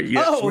behind, but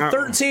yes.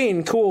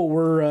 13. Cool.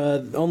 We're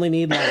only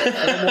need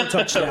 4 more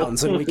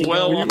touchdowns and we can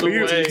Well, go.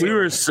 We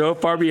were so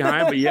far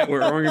behind, but yet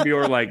we're only gonna be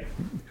over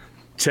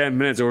 10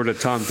 minutes over the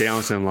Tom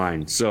Downson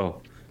line.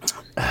 So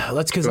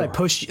That's because I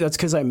pushed. That's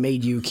because I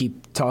made you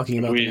keep talking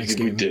about the next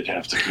We game. did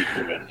have to keep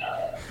moving.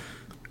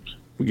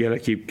 we gotta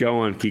keep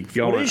going.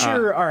 What is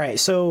your all right?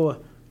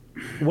 So,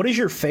 what is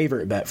your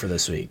favorite bet for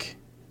this week?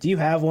 Do you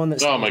have one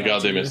that's? Oh my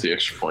God, they missed the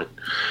extra point.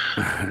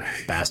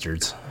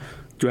 Bastards.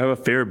 Do I have a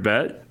favorite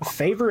bet?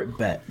 Favorite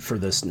bet for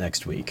this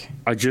next week?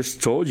 I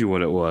just told you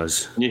what it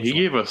was. Yeah, he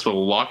gave us the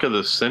lock of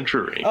the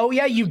century. Oh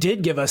yeah, you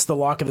did give us the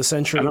lock of the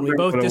century, I don't and we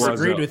remember both what it was,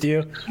 disagreed though. with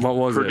you. What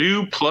was it?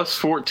 Purdue plus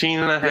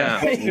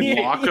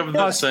 14.5. Lock of the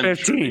Plus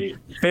century.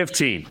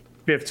 15.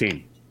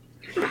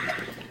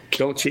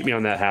 Don't cheat me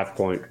on that half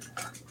point.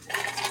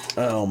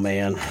 Oh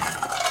man,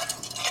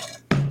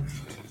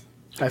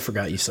 I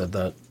forgot you said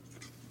that.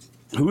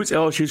 Who's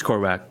LSU's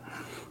quarterback?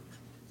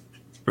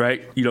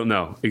 Right? You don't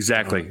know.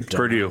 Exactly. Don't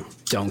Purdue.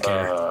 Don't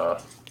care.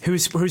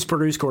 Who's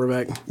Purdue's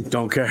quarterback?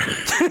 Don't care.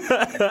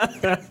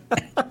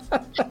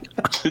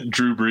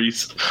 Drew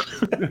Brees.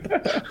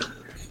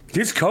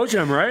 He's coaching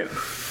him, right?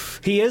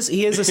 He is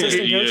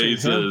assistant yeah, coaching.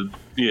 he's Yeah.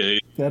 yeah.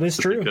 That is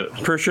true.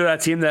 Pretty sure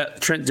that team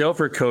that Trent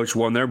Dilfer coached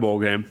won their bowl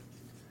game.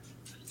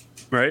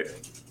 Right?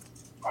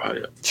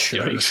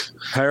 Sure. Yikes.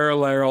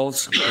 Parallel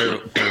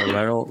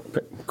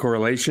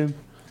correlation.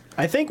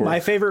 I think my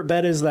favorite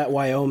bet is that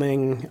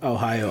Wyoming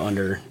Ohio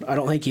under. I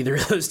don't think either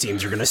of those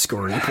teams are going to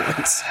score any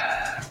points.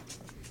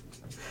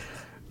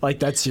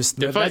 That's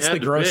just If I that's had the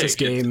to grossest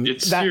pick, game.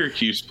 It's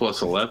Syracuse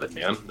plus 11,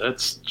 man.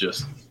 That's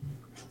just.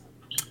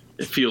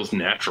 It feels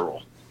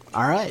natural.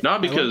 All right. Not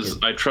I like because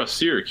it. I trust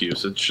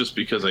Syracuse. It's just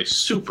because I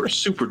super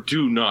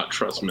do not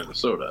trust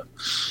Minnesota.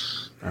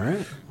 All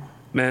right.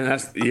 Man,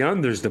 that's the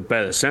under's the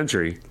bet of the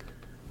century.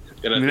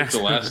 And I think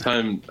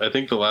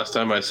the last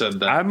time I said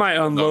that, I might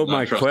unload not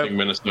my trusting clip.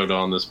 Minnesota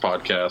on this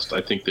podcast.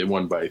 I think they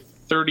won by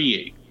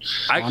 38.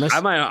 I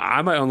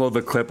might unload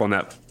the clip on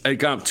that. It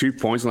got up 2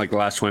 points in the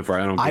last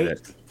 24. I don't get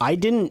it. I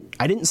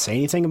didn't say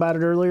anything about it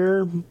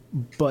earlier,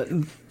 but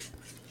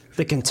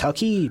the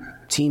Kentucky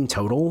team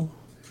total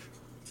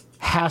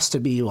has to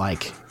be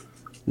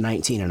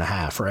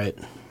 19.5, right?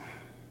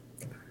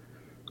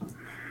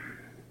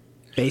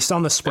 Based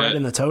on the spread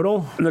in the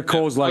total.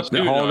 Nicole's like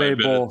the Holiday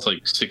Bowl. It's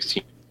like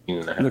 16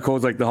 and a half.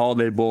 Nicole's like the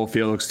Holiday Bowl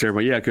field looks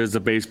terrible. Yeah, because it's a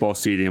baseball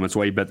stadium. That's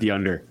why you bet the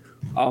under.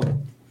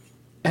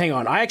 Hang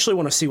on, I actually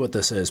want to see what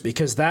this is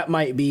because that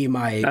might be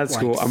my. That's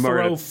cool. I'm throw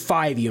already-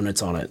 5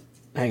 units on it.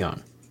 Hang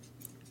on.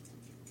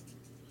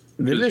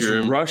 Did they Is just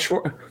your- rush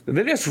for? Did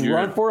they just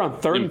run for it on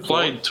third and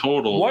fourth? Implied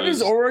total. What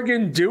is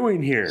Oregon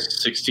doing here?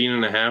 16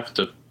 and a half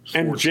to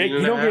 14 And Jake,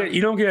 and a half?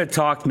 you don't get to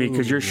talk to me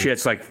because your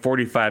shit's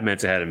 45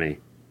 minutes ahead of me.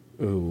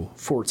 Ooh,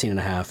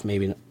 14.5,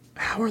 maybe.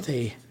 How are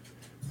they?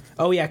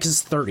 Oh yeah, because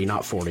it's 30,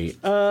 not 40.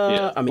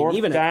 I mean, Fourth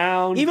even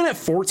down. even at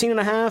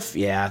 14.5,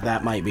 yeah,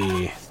 that might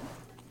be.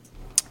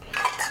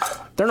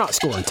 They're not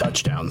scoring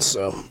touchdowns,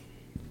 so.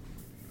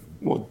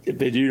 Well, if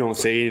they do, don't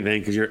say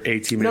anything because you're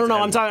 18 No,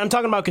 minutes. no, I'm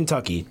talking about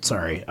Kentucky.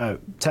 Sorry,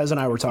 Tez and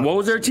I were talking. What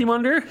was their team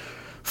under?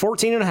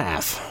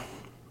 14.5.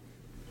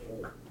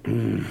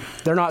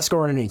 They're not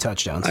scoring any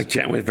touchdowns. I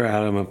can't wait for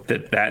Adam to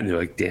fit that into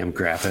like damn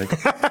graphic.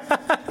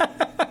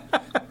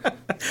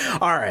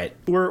 All right,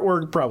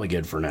 we're probably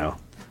good for now.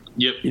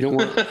 Yep. You don't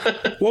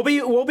want.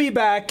 We'll be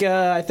back.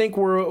 I think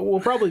we'll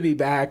probably be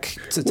back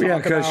to talk Yeah,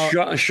 because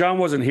about. Sean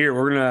wasn't here.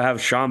 We're gonna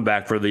have Sean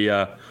back for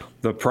the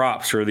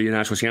props for the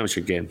national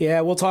championship game.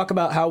 Yeah, we'll talk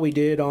about how we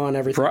did on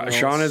everything. else.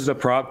 Sean is the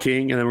prop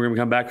king, and then we're gonna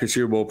come back to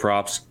Super Bowl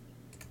props.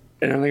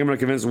 And I think I'm gonna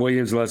convince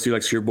Williams to let's do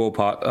like Super Bowl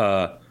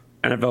NFL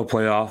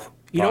playoff.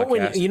 You know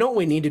podcast. what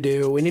we need to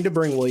do? We need to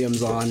bring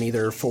Williams on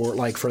either for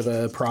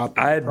the prop.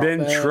 I've prop been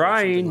bet or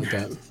trying. something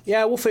like that.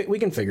 Yeah, we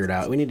can figure it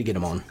out. We need to get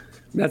him on.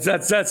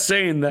 That's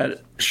saying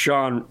that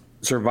Sean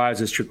survives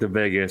his trip to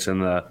Vegas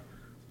and the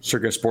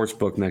Circus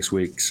Sportsbook next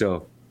week,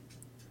 so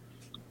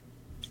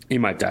he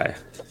might die.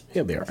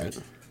 He'll be all right.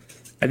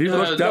 I do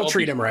look. They'll They'll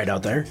treat him right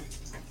out there.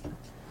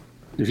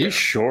 He's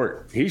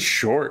short. He's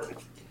short.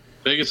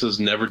 Vegas has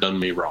never done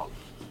me wrong.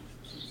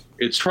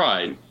 It's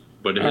tried,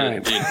 but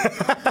Right.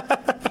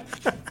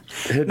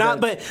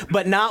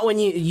 But not when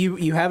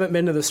you haven't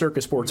been to the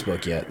Circus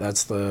Sportsbook yet.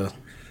 That's the.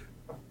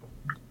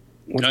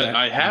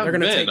 I have They're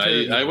gonna been. take care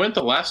of you. I went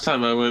the last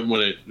time I went when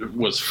it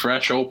was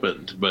fresh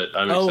opened, but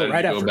I'm Oh, excited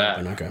right to go after back.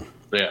 open. Okay,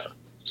 Yeah,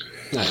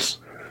 nice.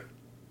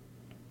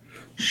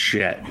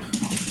 Shit.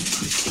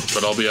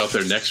 but I'll be out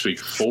there next week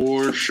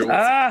for sure.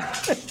 I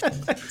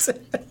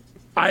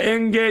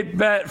in-gate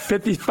bet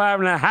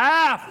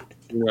 55.5.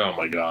 Oh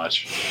my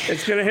gosh!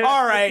 It's gonna hit.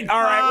 All right.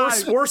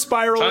 We're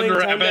spiraling. Time to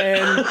Time wrap to it.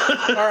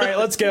 end. All right,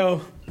 let's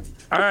go.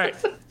 All right.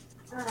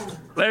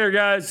 Later,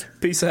 guys.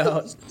 Peace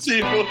out. See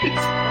you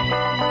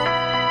boys.